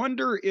just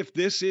wonder if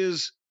this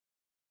is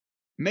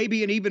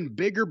maybe an even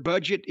bigger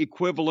budget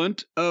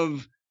equivalent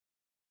of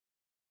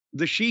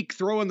the Sheik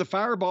throwing the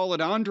fireball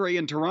at Andre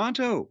in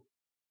Toronto.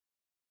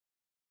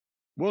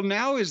 Well,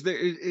 now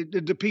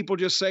do people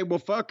just say, well,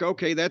 fuck,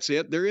 okay, that's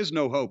it. There is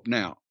no hope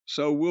now.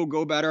 So we'll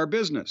go about our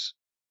business.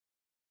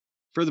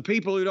 For the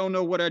people who don't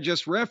know what I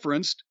just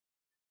referenced,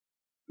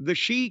 the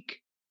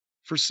Sheik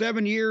for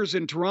 7 years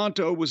in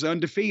Toronto was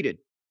undefeated.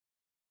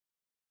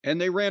 And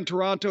they ran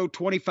Toronto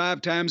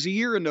 25 times a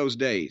year in those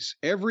days.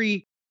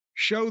 Every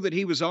show that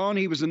he was on,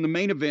 he was in the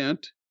main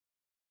event.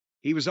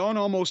 He was on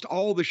almost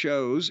all the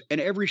shows,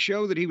 and every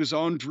show that he was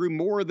on drew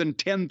more than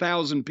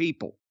 10,000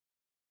 people.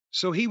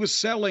 So he was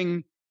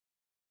selling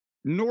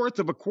north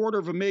of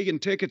 250,000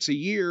 tickets a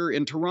year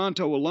in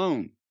Toronto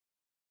alone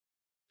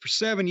for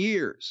 7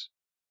 years.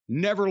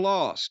 Never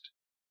lost.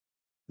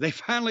 They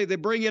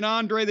bring in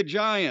Andre the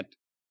Giant.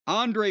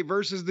 Andre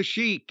versus the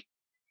Sheik.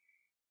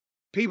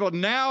 People,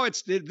 now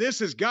this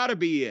has got to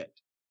be it.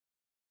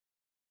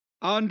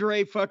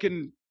 Andre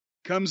fucking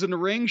comes in the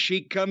ring.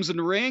 Sheik comes in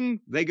the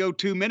ring. They go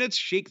 2 minutes.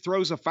 Sheik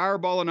throws a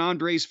fireball in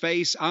Andre's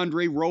face.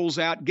 Andre rolls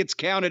out, gets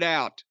counted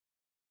out.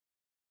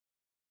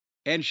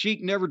 And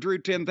Sheik never drew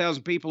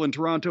 10,000 people in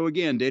Toronto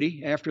again, did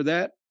he, after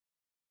that?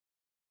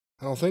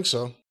 I don't think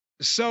so.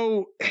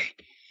 So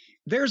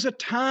there's a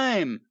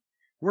time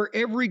where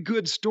every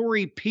good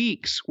story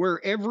peaks,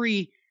 where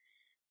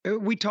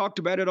we talked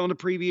about it on the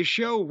previous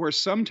show, where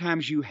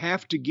sometimes you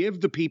have to give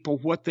the people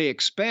what they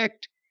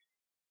expect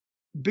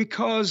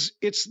because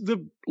it's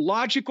the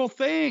logical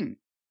thing.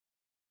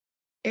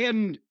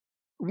 And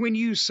when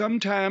you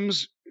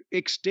sometimes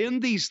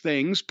extend these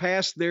things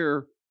past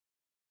their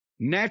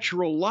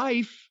natural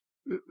life,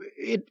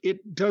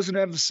 it doesn't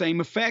have the same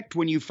effect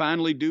when you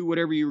finally do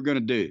whatever you were going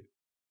to do.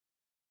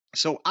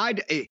 So I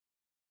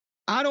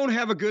don't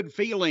have a good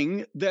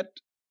feeling that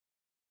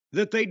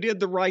they did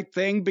the right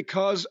thing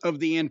because of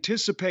the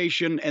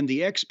anticipation and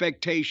the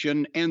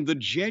expectation and the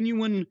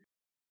genuine,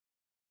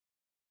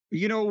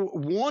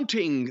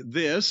 wanting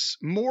this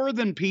more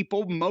than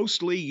people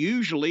mostly,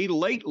 usually,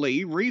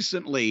 lately,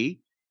 recently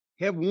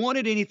have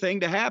wanted anything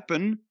to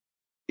happen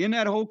in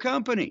that whole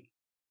company.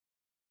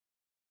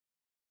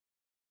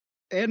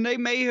 And they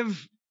may have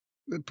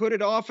put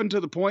it off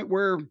until the point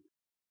where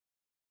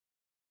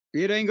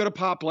it ain't going to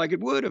pop like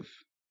it would have.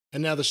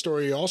 And now the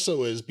story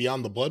also is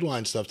beyond the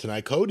bloodline stuff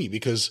tonight, Cody,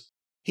 because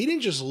he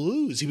didn't just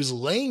lose. He was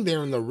laying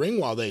there in the ring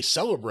while they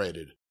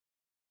celebrated.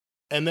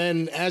 And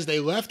then as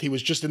they left, he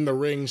was just in the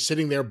ring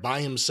sitting there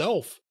by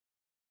himself.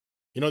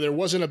 There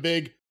wasn't a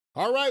big,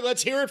 all right,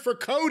 let's hear it for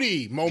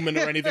Cody moment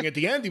or anything at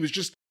the end. He was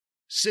just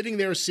sitting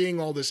there seeing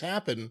all this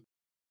happen.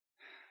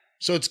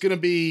 So it's going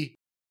to be,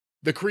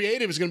 the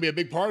creative is going to be a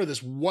big part of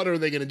this. What are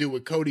they going to do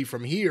with Cody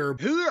from here?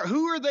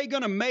 Who are they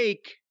going to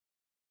make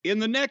in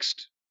the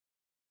next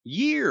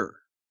year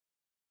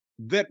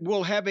that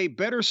will have a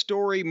better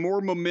story, more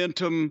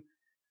momentum,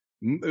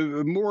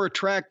 more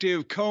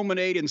attractive,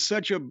 culminate in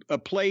such a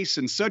place,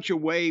 in such a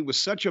way, with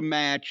such a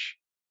match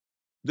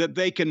that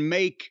they can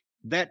make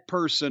that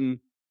person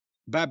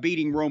by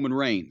beating Roman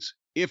Reigns?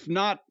 If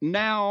not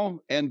now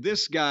and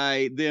this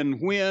guy, then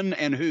when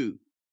and who?